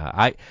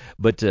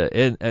back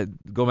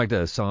to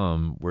the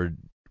Psalm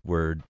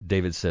where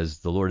David says,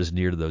 the Lord is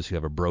near to those who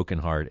have a broken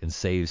heart and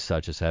saves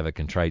such as have a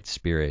contrite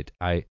spirit.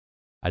 I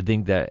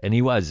think that, and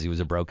he was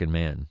a broken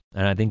man.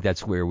 And I think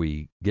that's where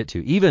we get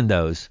to. Even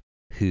those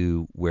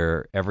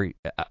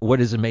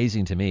what is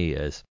amazing to me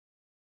is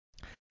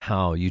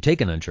how you take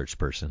an unchurched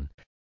person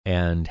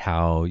and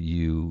how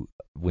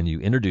when you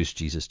introduce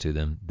Jesus to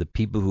them, the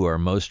people who are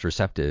most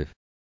receptive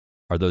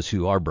are those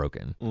who are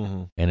broken.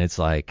 Mm-hmm. And it's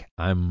like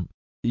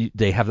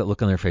they have that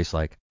look on their face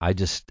like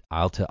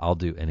I'll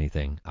do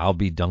anything. I'll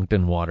be dunked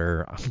in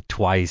water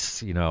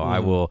twice. I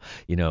will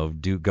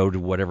go to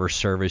whatever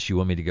service you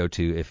want me to go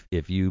to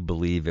if you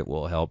believe it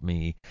will help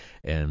me,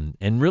 and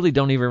really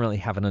don't even really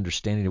have an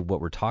understanding of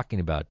what we're talking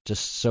about.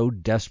 Just so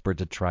desperate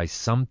to try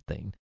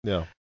something.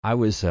 Yeah. I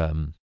was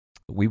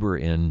we were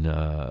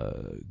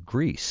in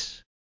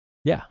Greece.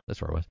 Yeah,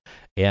 that's where I was.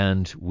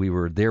 And we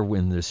were there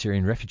when the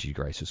Syrian refugee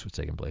crisis was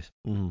taking place.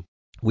 Mm-hmm.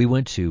 We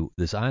went to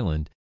this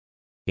island,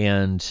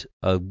 and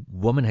a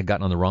woman had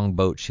gotten on the wrong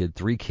boat. She had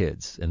 3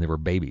 kids, and they were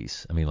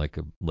babies. I mean,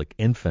 like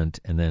infant,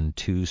 and then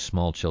 2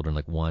 small children,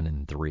 like 1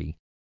 and 3.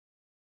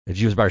 And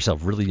she was by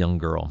herself, really young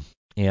girl.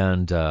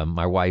 And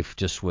my wife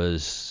just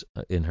was,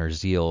 in her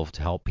zeal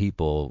to help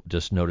people,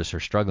 just noticed her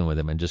struggling with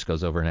them, and just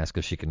goes over and asks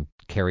if she can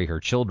carry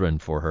her children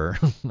for her.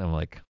 And I'm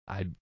like,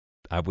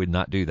 I would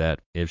not do that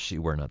if she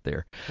were not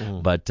there.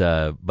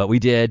 Mm-hmm. But we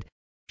did.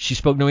 She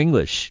spoke no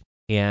English.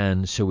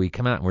 And so we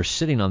come out and we're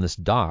sitting on this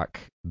dock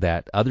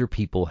that other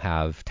people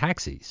have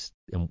taxis.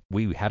 And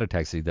we had a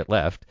taxi that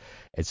left.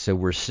 And so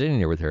we're sitting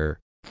there with her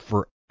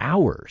for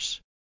hours.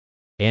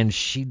 And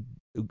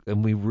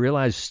we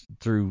realized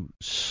through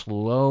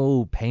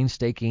slow,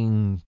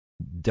 painstaking,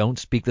 don't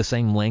speak the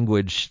same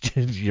language,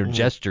 Mm-hmm.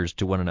 gestures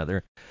to one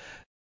another.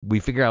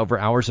 We figure out over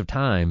hours of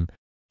time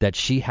that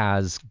she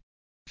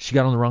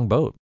got on the wrong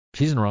boat.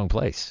 She's in the wrong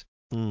place.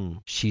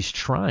 She's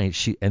trying.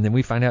 And then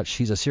we find out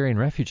she's a Syrian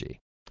refugee.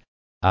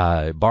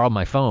 Borrowed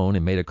my phone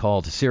and made a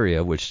call to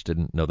Syria, which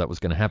didn't know that was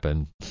going to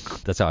happen.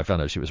 That's how I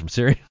found out she was from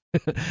Syria.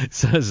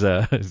 Says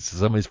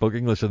somebody spoke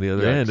English on the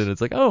other end, and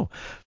it's like, oh,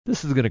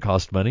 this is going to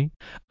cost money.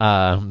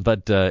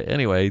 But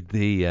anyway,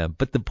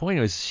 but the point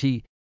was,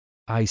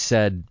 I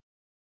said,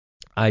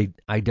 I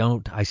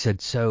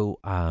said,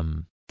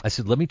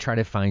 let me try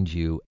to find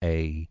you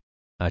a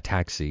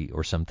taxi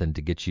or something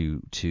to get you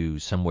to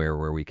somewhere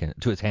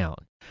to a town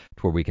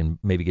where we can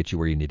maybe get you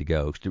where you need to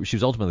go. She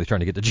was ultimately trying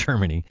to get to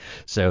Germany.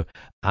 So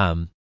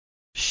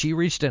she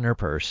reached in her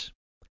purse,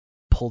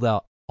 pulled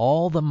out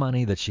all the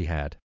money that she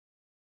had,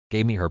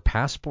 gave me her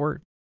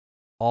passport,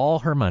 all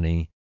her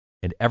money,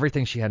 and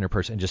everything she had in her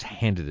purse, and just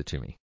handed it to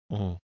me.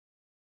 Mm-hmm.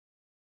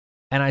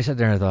 And I sat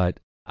there and I thought,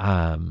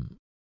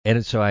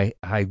 and so I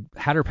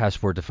had her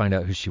passport to find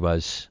out who she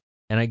was.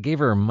 And I gave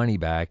her her money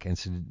back and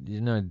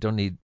said, don't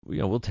need,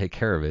 we'll take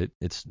care of it.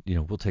 It's,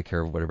 we'll take care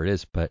of whatever it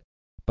is. But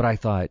I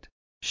thought,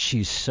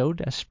 she's so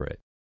desperate.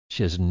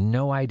 She has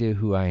no idea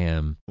who I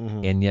am.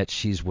 Mm-hmm. And yet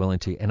she's willing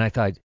to. And I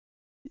thought,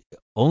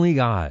 only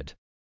God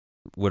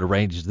would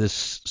arrange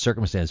this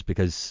circumstance,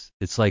 because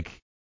it's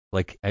like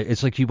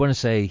you want to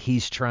say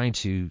he's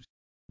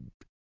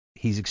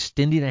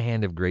extending a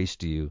hand of grace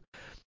to you.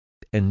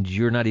 And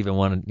you're not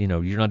even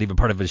you're not even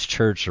part of his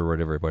church or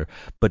whatever.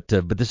 But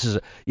this is,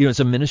 it's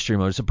a ministry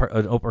mode. It's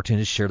an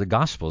opportunity to share the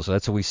gospel. So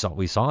that's what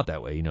we saw it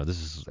that way.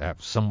 This is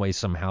some way,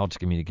 somehow, to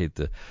communicate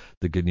the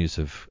good news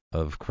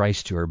of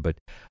Christ to her. But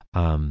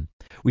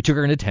we took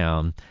her into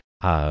town.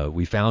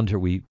 We found her.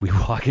 We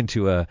walk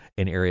into an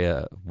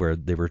area where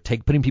they were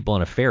putting people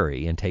on a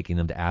ferry and taking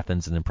them to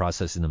Athens and then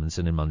processing them and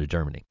sending them on to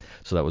Germany.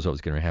 So that was what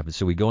was going to happen.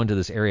 So we go into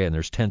this area and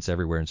there's tents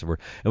everywhere and so forth.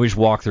 And we just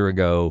walk through and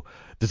go,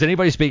 does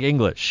anybody speak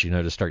English?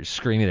 To start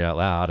screaming it out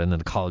loud. And then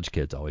the college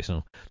kids always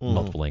know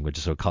multiple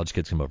languages. So college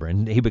kids come over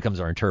and he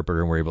becomes our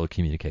interpreter and we're able to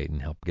communicate and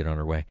help get on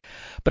our way.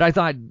 But I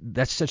thought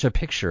that's such a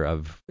picture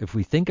of, if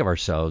we think of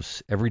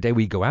ourselves every day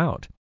we go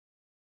out,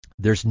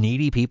 there's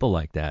needy people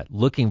like that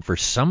looking for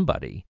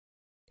somebody.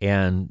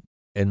 And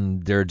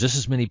there are just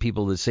as many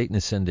people that Satan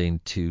is sending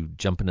to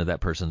jump into that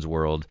person's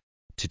world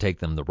to take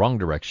them the wrong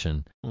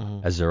direction,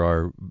 as there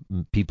are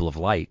people of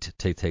light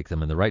to take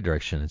them in the right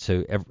direction. And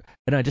so,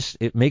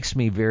 it makes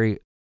me very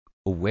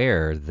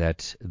aware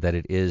that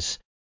it is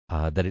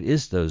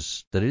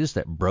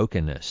that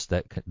brokenness,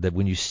 that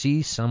when you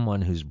see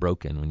someone who's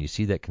broken, when you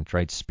see that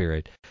contrite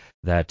spirit,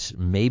 that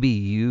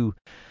maybe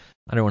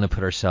I don't want to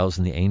put ourselves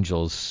in the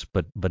angels,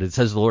 but it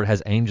says the Lord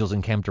has angels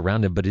encamped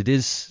around him. But it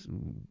is,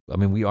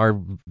 we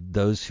are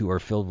those who are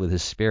filled with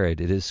his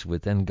spirit. It is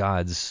within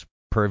God's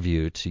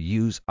purview to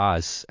use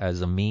us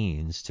as a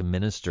means to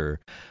minister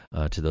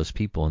to those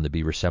people and to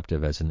be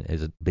receptive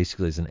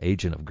basically as an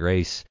agent of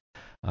grace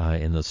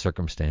in those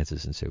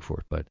circumstances and so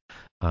forth. But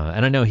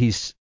and I know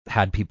he's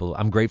had people.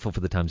 I'm grateful for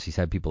the times he's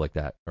had people like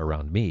that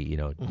around me.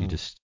 You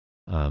just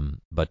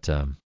but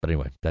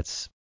anyway,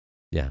 that's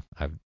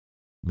I've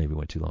maybe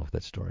went too long with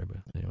that story, but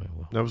anyway.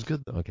 Well, that was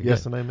good though. Okay,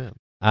 yes, good. and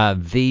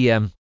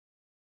amen.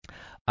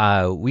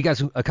 We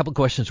got a couple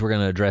questions we're going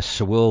to address,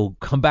 so we'll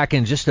come back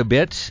in just a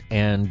bit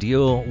and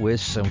deal with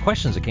some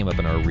questions that came up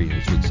in our reading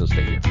this week, so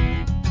stay here.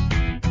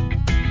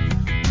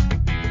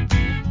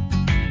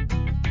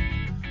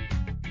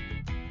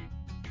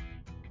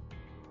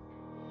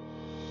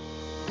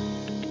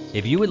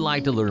 If you would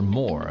like to learn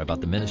more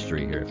about the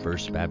ministry here at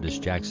First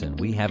Baptist Jackson,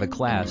 we have a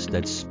class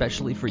that's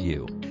specially for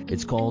you.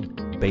 It's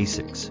called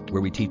Basics,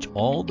 where we teach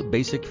all the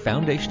basic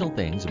foundational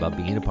things about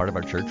being a part of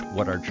our church,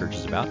 what our church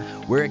is about,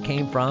 where it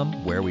came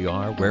from, where we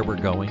are, where we're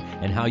going,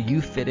 and how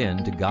you fit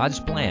into God's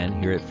plan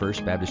here at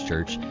First Baptist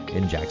Church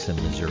in Jackson,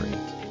 Missouri.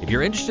 If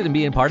you're interested in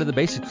being part of the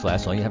Basics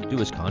class, all you have to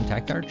do is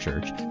contact our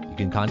church. You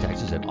can contact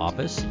us at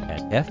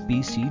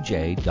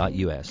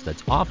office@fbcj.us.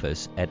 That's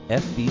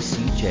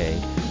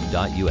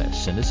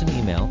office@fbcj.us. Send us an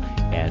email,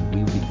 and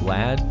we would be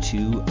glad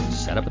to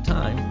set up a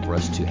time for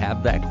us to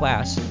have that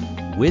class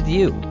with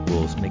you.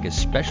 We'll make a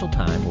special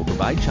time. We'll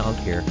provide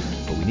childcare,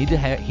 but we need to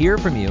hear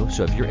from you.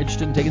 So if you're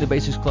interested in taking the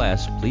Basics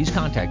class, please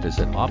contact us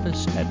at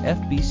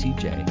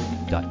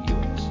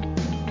office@fbcj.us.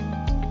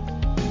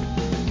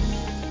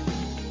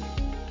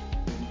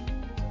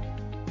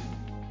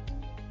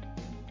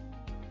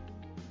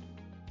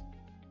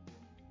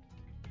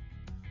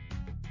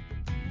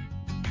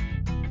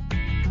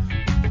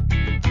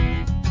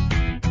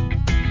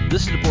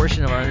 This is a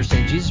portion of our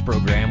Understanding Jesus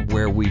program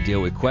where we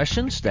deal with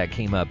questions that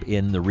came up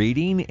in the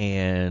reading,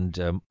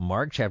 and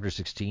Mark chapter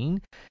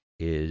 16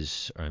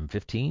 is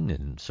 15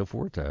 and so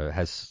forth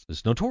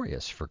is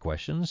notorious for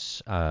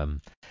questions.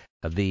 And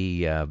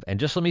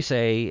just let me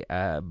say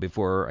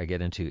before I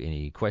get into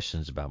any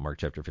questions about Mark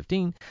chapter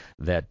 15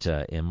 that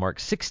in Mark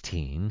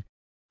 16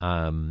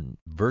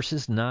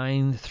 verses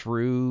 9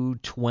 through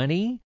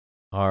 20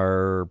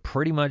 are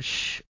pretty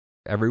much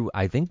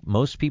I think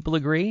most people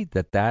agree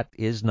that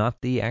is not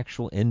the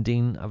actual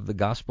ending of the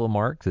Gospel of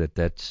Mark,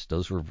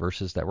 those were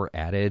verses that were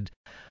added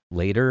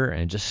later,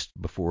 and just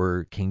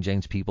before King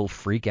James people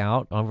freak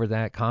out over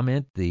that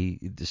comment,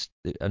 just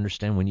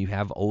understand when you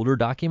have older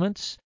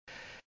documents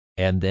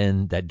and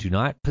then that do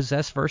not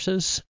possess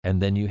verses,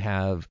 and then you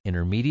have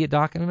intermediate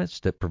documents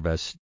that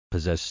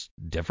possess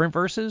different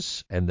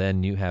verses, and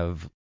then you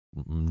have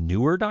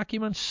newer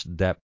documents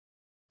that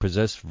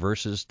possess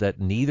verses that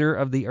neither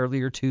of the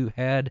earlier two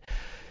had.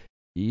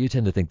 You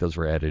tend to think those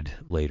were added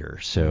later.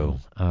 So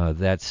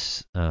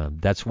that's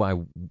why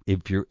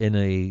if you're in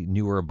a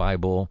newer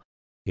Bible,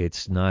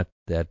 it's not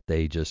that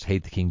they just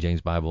hate the King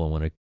James Bible and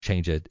want to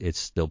change it.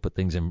 They'll put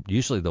things in.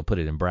 Usually they'll put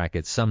it in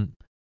brackets. Some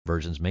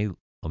versions may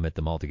omit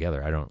them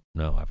altogether. I don't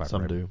know if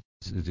some do.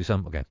 Do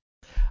some? Okay.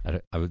 I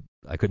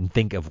couldn't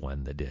think of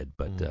one that did,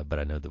 but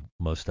I know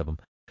most of them.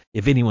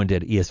 If anyone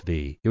did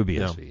ESV, it would be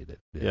ESV.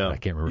 Yeah. I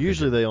can't remember.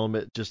 Usually they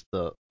omit just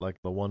the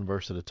one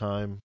verse at a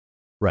time.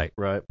 Right.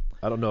 Right.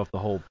 I don't know if the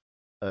whole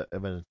of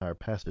an entire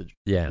passage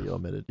be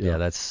omitted. Yeah,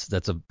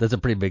 that's a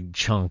pretty big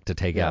chunk to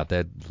take out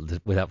that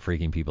without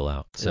freaking people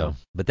out. So,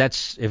 but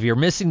that's if you're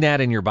missing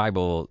that in your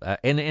Bible,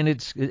 and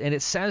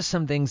it says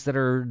some things that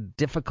are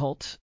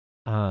difficult.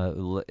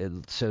 So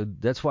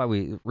that's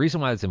why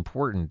reason why it's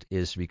important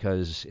is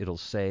because it'll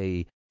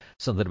say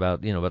something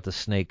about the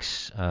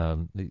snakes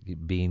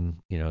being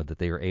that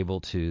they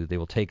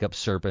will take up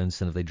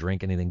serpents, and if they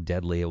drink anything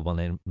deadly, it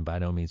will by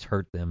no means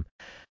hurt them.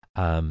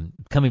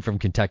 Coming from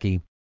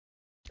Kentucky,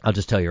 I'll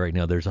just tell you right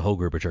now, there's a whole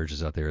group of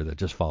churches out there that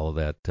just follow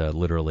that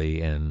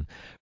literally and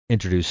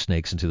introduce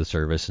snakes into the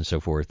service and so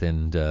forth.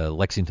 And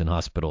Lexington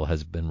Hospital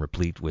has been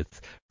replete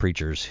with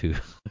preachers who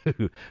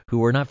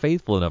were not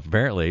faithful enough,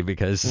 apparently,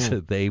 because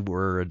they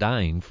were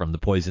dying from the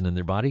poison in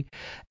their body.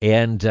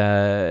 And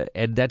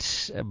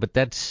that's a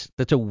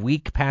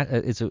weak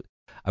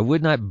I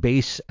would not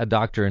base a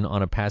doctrine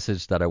on a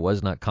passage that I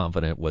was not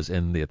confident was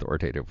in the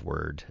authoritative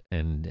word.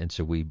 And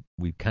so we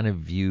kind of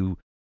view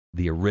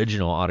the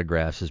original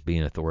autographs as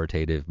being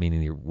authoritative,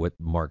 meaning what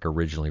Mark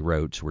originally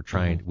wrote. So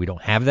we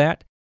don't have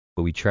that,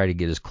 but we try to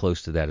get as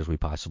close to that as we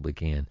possibly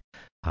can.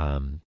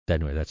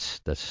 Anyway, that's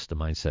the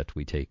mindset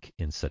we take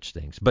in such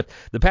things. But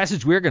the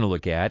passage we're going to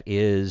look at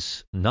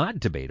is not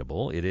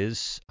debatable. It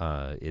is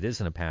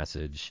in a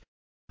passage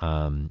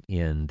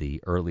in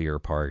the earlier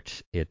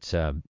part. It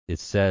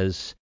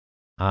says,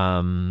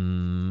 let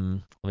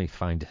me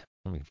find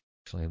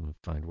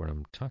what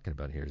I'm talking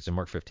about here. It's in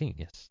Mark 15.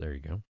 Yes, there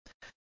you go.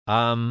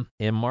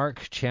 In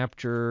Mark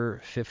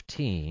chapter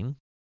 15,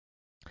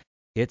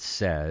 it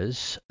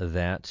says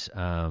that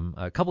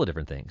a couple of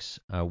different things.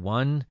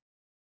 One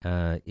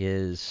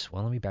is,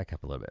 well, let me back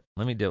up a little bit.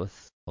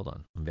 Hold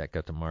on. Let me back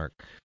up to Mark.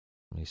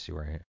 Let me see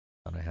where I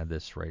thought I had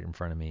this right in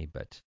front of me,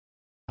 but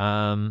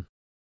I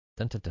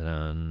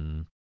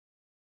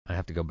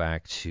have to go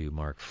back to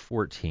Mark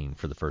 14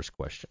 for the first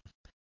question.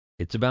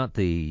 It's about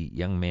the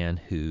young man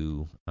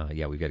who,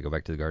 we've got to go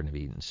back to the Garden of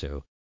Eden.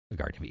 So the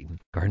Garden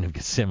of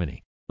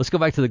Gethsemane. Let's go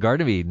back to the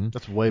Garden of Eden.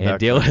 That's way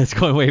back. It's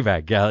going way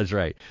back. Yeah, that's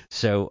right.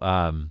 So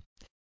go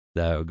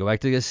back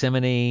to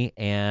Gethsemane,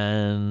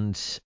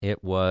 and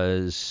it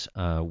was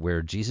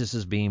where Jesus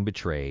is being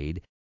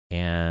betrayed,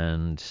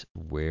 and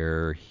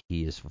where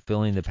he is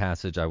fulfilling the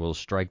passage, I will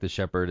strike the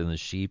shepherd and the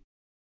sheep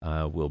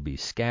will be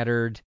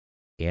scattered.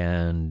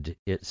 And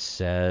it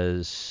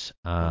says,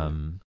 there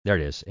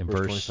it is, in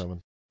verse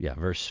 27. Yeah,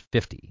 verse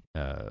 50.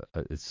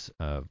 It's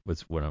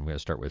what I'm going to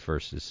start with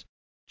first is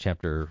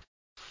chapter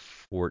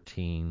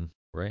 14,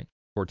 right?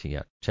 14,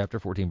 yeah. Chapter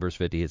 14, verse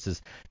 50. It says,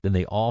 "Then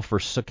they all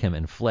forsook him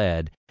and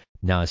fled.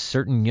 Now a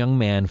certain young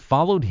man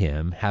followed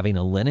him, having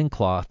a linen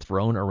cloth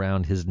thrown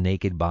around his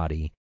naked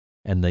body.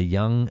 And the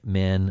young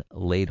men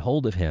laid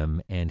hold of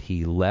him, and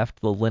he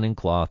left the linen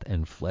cloth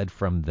and fled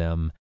from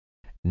them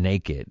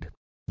naked.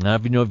 Now,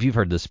 if you've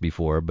heard this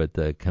before, but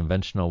the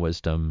conventional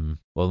wisdom.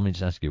 Well, let me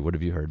just ask you, what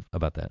have you heard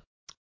about that?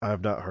 I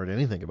have not heard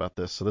anything about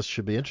this, so this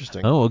should be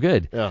interesting. Oh, well,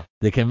 good. Yeah.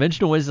 The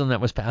conventional wisdom that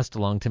was passed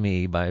along to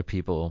me by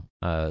people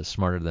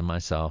smarter than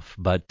myself,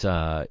 but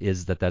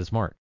is that is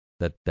Mark.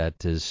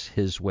 That is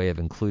his way of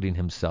including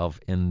himself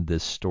in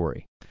this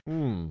story.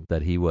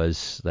 That he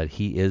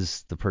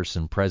is the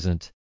person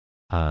present,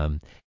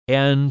 and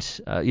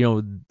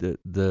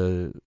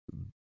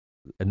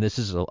and this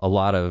is a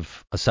lot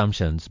of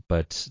assumptions,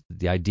 but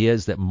the idea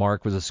is that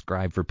Mark was a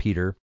scribe for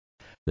Peter,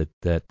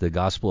 that the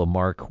Gospel of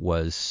Mark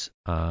was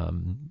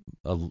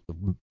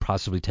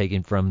possibly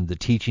taken from the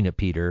teaching of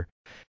Peter,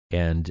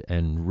 and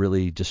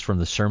really just from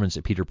the sermons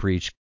that Peter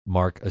preached,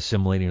 Mark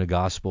assimilating a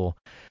gospel.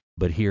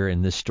 But here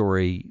in this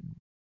story,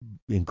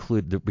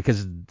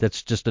 because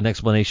that's just an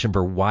explanation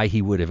for why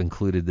he would have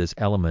included this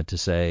element, to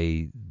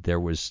say there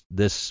was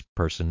this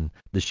person,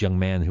 this young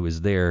man who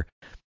was there.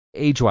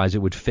 Age-wise,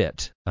 it would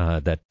fit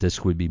that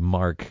this would be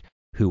Mark,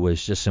 who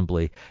was just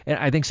simply. And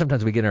I think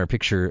sometimes we get a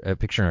picture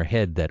in our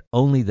head that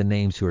only the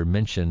names who are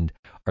mentioned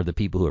are the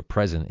people who are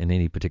present in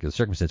any particular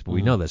circumstance, but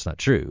we know that's not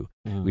true.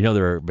 We know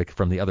there are,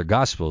 from the other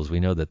Gospels, we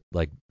know that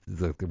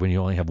when you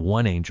only have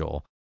one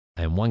angel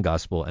in one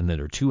Gospel and then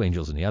there are two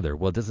angels in the other,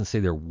 well, it doesn't say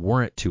there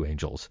weren't two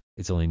angels.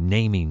 It's only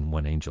naming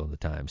one angel at the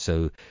time.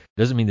 So it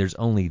doesn't mean there's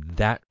only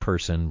that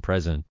person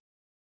present.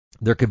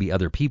 There could be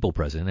other people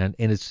present, and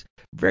it's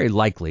very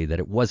likely that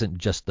it wasn't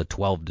just the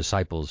 12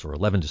 disciples or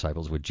 11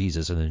 disciples with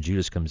Jesus, and then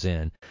Judas comes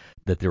in,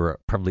 that there were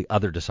probably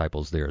other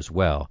disciples there as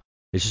well.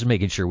 It's just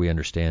making sure we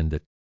understand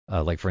that,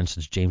 like, for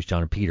instance, James,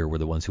 John, and Peter were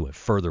the ones who went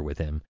further with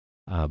him,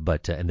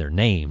 and they're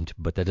named,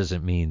 but that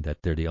doesn't mean that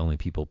they're the only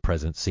people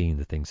present seeing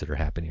the things that are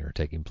happening or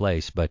taking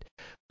place. But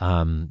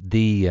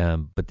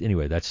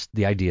anyway, that's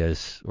the idea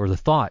is, or the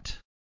thought.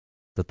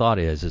 The thought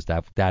is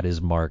that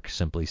is Mark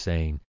simply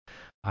saying,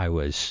 I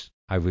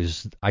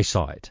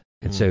saw it.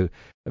 And so,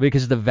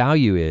 because the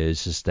value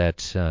is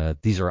that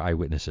these are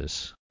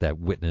eyewitnesses that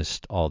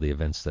witnessed all the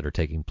events that are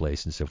taking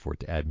place and so forth,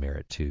 to add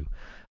merit to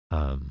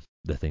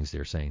the things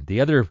they're saying.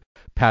 The other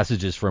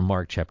passages from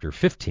Mark chapter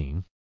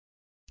 15,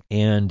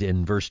 and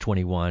in verse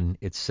 21,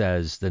 it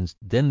says,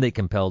 Then they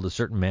compelled a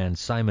certain man,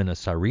 Simon a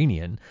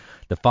Cyrenian,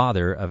 the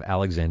father of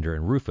Alexander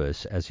and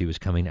Rufus, as he was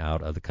coming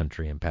out of the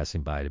country and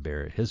passing by to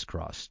bear his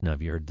cross. Now,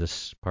 have you heard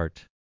this part?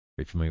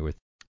 Are you familiar with?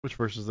 Which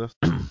verse is this?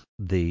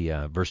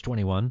 The verse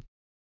 21,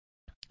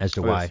 as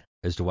to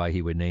why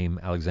he would name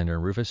Alexander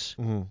and Rufus.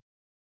 Mm-hmm.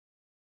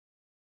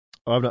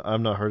 Oh,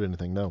 I've not heard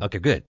anything. No. Okay,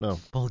 good. No.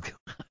 Well,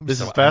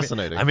 this is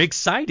fascinating. I'm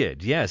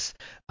excited. Yes.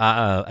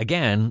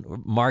 Again,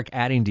 Mark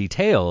adding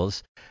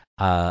details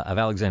of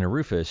Alexander and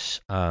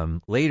Rufus.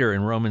 Later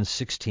in Romans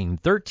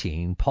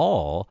 16:13,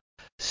 Paul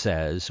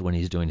says, when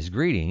he's doing his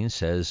greetings,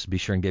 says, "Be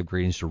sure and give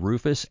greetings to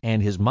Rufus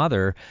and his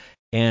mother,"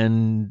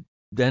 and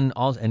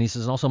he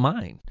says, "also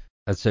mine."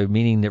 So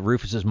meaning that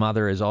Rufus's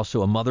mother is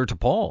also a mother to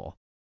Paul.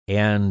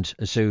 And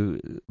so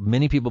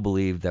many people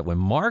believe that when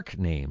Mark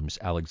names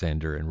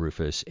Alexander and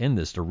Rufus in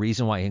this, the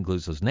reason why he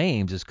includes those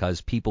names is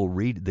because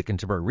the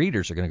contemporary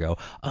readers are going to go,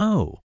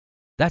 "Oh,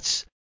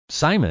 that's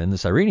Simon the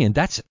Cyrenian.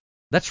 That's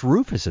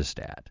Rufus's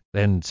dad."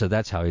 And so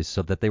that's how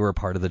so that they were a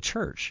part of the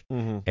church.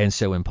 Mm-hmm. And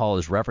so when Paul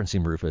is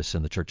referencing Rufus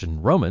in the church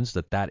in Romans,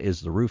 that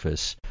is the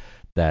Rufus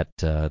that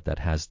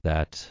has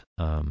that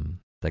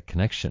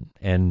connection,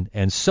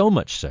 and so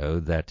much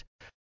so that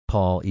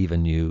Paul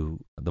even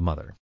knew the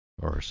mother,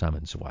 or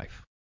Simon's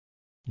wife.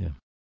 Yeah.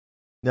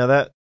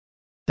 Now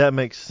that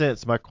makes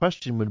sense. My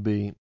question would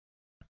be,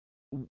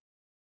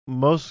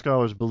 most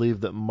scholars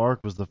believe that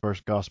Mark was the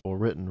first gospel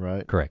written,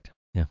 right? Correct.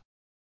 Yeah.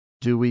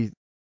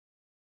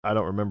 I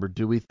don't remember.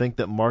 Do we think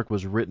that Mark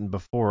was written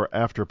before or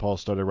after Paul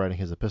started writing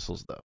his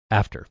epistles, though?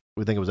 After.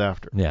 We think it was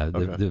after. Yeah.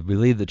 Okay. We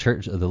believe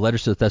the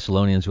letters to the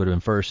Thessalonians would have been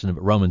first, and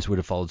the Romans would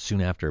have followed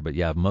soon after. But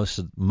yeah, most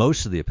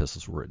of the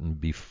epistles were written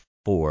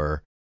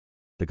before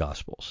the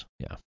Gospels.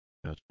 Yeah.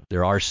 Gotcha.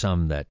 There are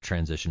some that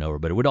transition over,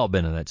 but it would all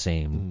been in that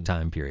same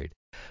time period.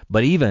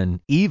 But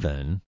even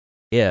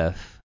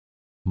if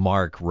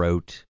Mark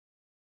was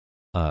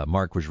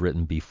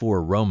written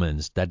before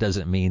Romans, that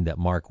doesn't mean that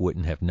Mark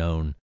wouldn't have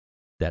known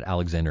that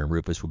Alexander and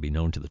Rufus would be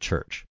known to the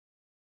church.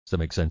 Does that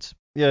make sense?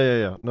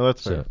 Yeah. No,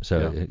 that's fair.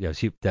 So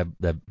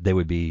that they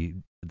would be,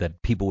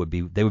 that people would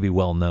be, they would be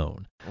well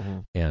known,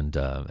 and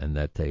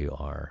that they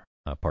are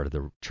part of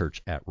the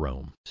church at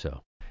Rome.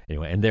 So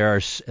anyway, and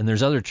there's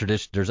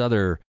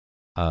other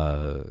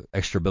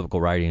extra biblical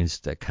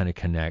writings that kind of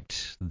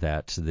connect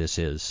that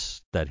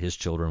that his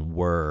children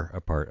were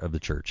a part of the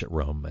church at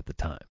Rome at the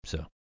time.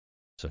 So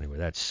anyway,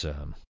 that's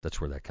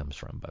where that comes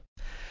from.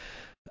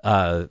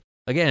 But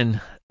again,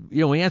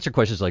 when we answer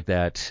questions like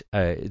that,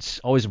 it's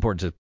always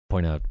important to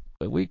point out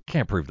we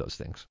can't prove those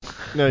things.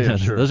 No, yeah,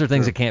 sure. Those are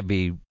things that can't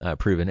be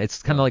proven.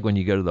 It's kind of like when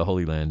you go to the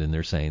Holy Land and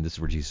they're saying this is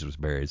where Jesus was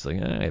buried. It's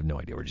like, I have no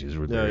idea where Jesus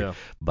was buried. Yeah.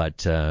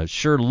 But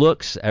sure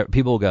looks,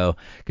 people go,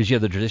 because you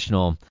have the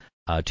traditional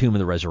Tomb of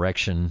the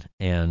Resurrection,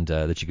 and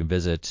that you can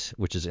visit,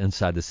 which is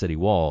inside the city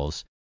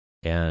walls,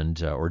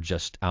 and or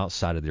just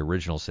outside of the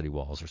original city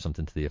walls, or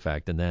something to the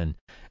effect. And then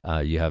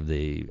you have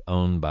the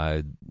owned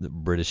by the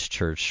British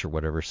Church or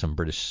whatever, some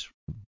British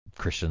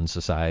Christian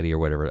society or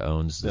whatever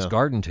owns this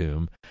garden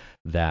tomb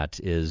that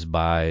is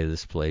by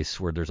this place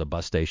where there's a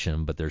bus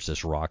station, but there's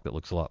this rock that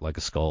looks a lot like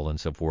a skull and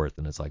so forth,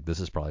 and it's like, this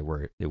is probably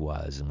where it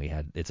was,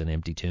 and it's an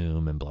empty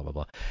tomb and blah blah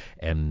blah,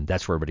 and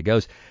that's where everybody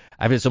goes.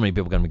 I've had so many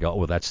people come and go, oh,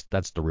 well,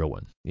 that's the real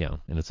one,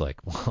 and it's like,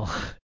 well,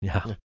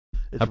 yeah.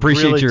 It's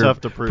Appreciate really your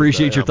tough to prove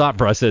your thought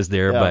process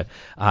there,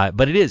 Yeah.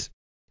 but it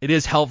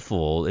is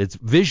helpful. It's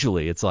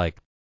visually, it's like,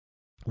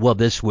 well,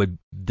 this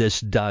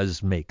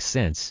does make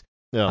sense.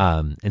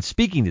 Yeah. And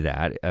speaking to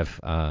that,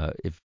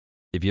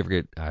 if you ever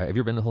get, have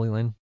you ever been to Holy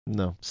Land?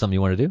 No. Something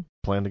you want to do?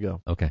 Plan to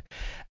go. Okay.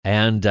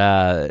 And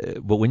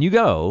but when you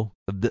go,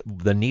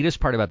 the neatest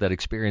part about that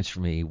experience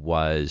for me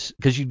was,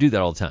 because you do that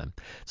all the time.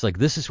 It's like,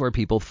 this is where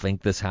people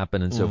think this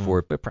happened and so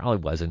forth, but probably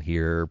wasn't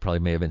here, probably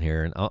may have been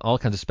here, and all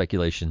kinds of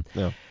speculation.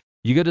 Yeah.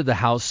 You go to the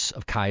house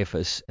of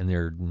Caiaphas, and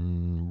they're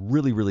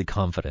really, really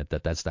confident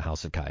that that's the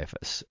house of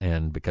Caiaphas,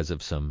 and because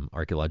of some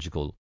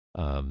archaeological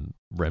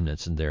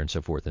remnants in there and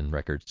so forth and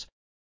records,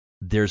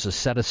 there's a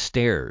set of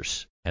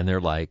stairs, and they're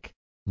like,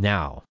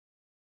 now,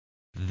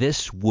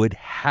 this would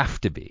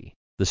have to be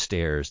the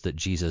stairs that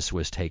Jesus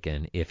was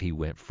taken if he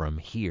went from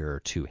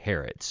here to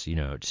Herod's,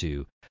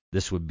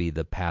 this would be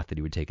the path that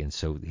he would take. And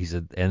so he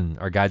said, and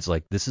our guide's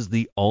like, this is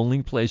the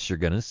only place you're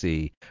going to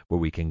see where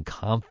we can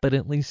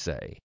confidently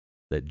say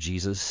that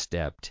Jesus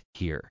stepped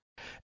here.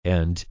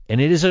 And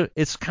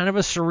it's kind of a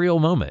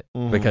surreal moment,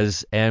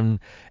 because and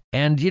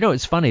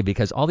it's funny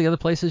because all the other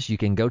places you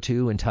can go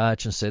to and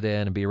touch and sit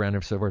in and be around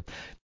and so forth,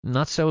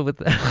 not so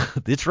with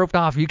it's roped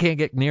off. You can't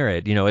get near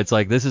it. It's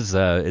like, this is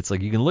it's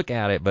like you can look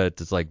at it,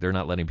 but it's like they're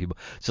not letting people.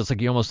 So it's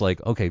like, you almost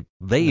like, okay,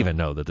 they even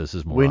know that this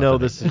is more. We know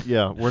authentic. this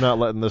is we're not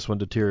letting this one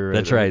deteriorate.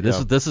 That's right.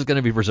 This is going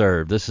to be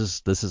preserved. This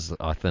is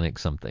authentic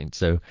something.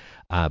 So,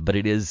 but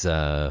it is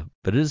that's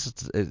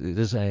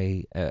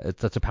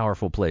a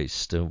powerful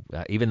place to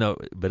even though,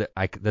 but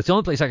that's the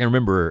only place I can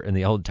remember in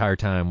the whole entire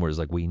time where it's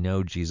like, we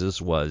know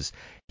Jesus was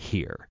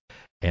here,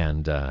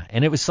 and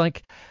it was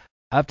like,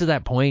 up to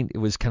that point, it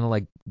was kind of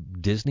like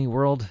Disney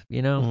World,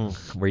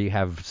 where you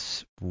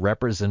have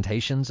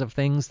representations of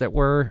things that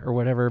were or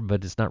whatever,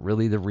 but it's not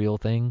really the real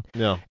thing.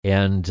 Yeah.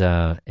 And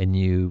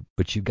you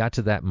got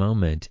to that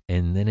moment,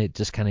 and then it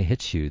just kind of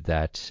hits you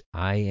that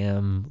I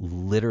am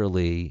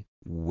literally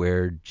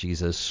where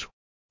Jesus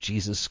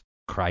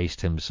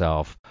Christ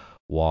himself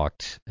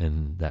walked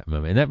in that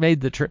moment. And that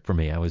made the trip for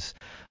me. I was,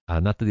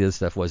 not that the other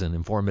stuff wasn't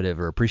informative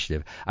or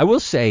appreciative. I will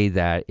say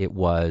that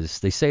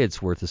they say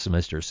it's worth a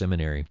semester of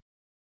seminary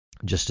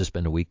just to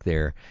spend a week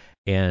there,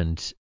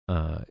 and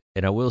I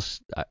will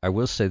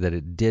say that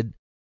it did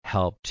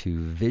help to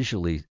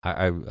visually.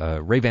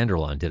 Ray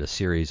Vanderlaan did a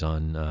series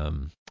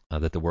on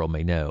that the world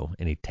may know,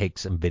 and he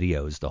takes and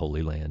videos the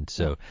Holy Land.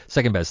 So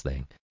second best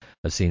thing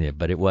I've seen it,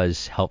 but it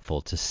was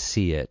helpful to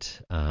see it.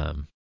 I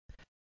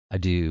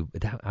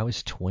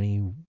was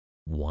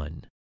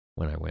 21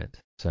 when I went,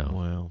 so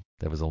wow,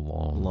 that was a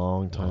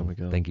long time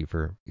ago. Thank you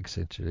for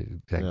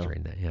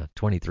exaggerating that. Yeah,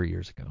 23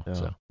 years ago. Yeah.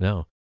 So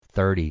no,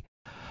 30.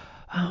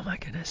 Oh my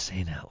goodness,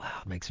 saying that out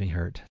loud makes me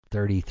hurt.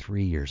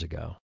 33 years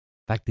ago.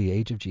 In fact, the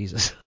age of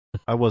Jesus.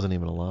 I wasn't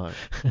even alive.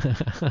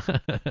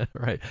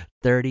 Right.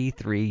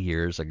 33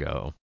 years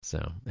ago.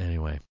 So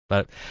anyway,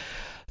 but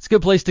it's a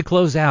good place to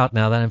close out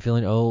now that I'm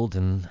feeling old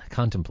and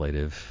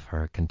contemplative,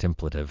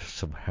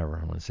 so however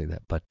I want to say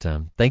that. But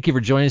thank you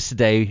for joining us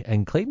today.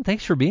 And Clayton,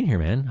 thanks for being here,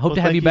 man. Hope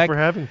to have you back. Thank you for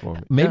having for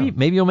me.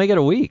 Maybe you'll make it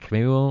a week.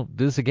 Maybe we'll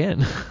do this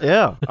again.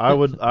 Yeah, I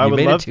would. I would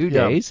made love it 2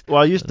 days.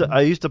 Well, I used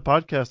to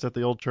podcast at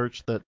the old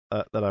church that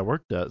I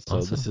worked at. So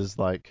Awesome. This is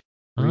like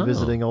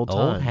revisiting old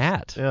times. Old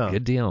hat. Yeah.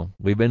 Good deal.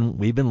 We've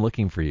been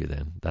looking for you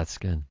then. That's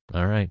good.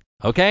 All right.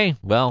 Okay.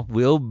 Well,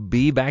 we'll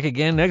be back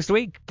again next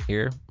week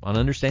here on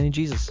Understanding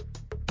Jesus.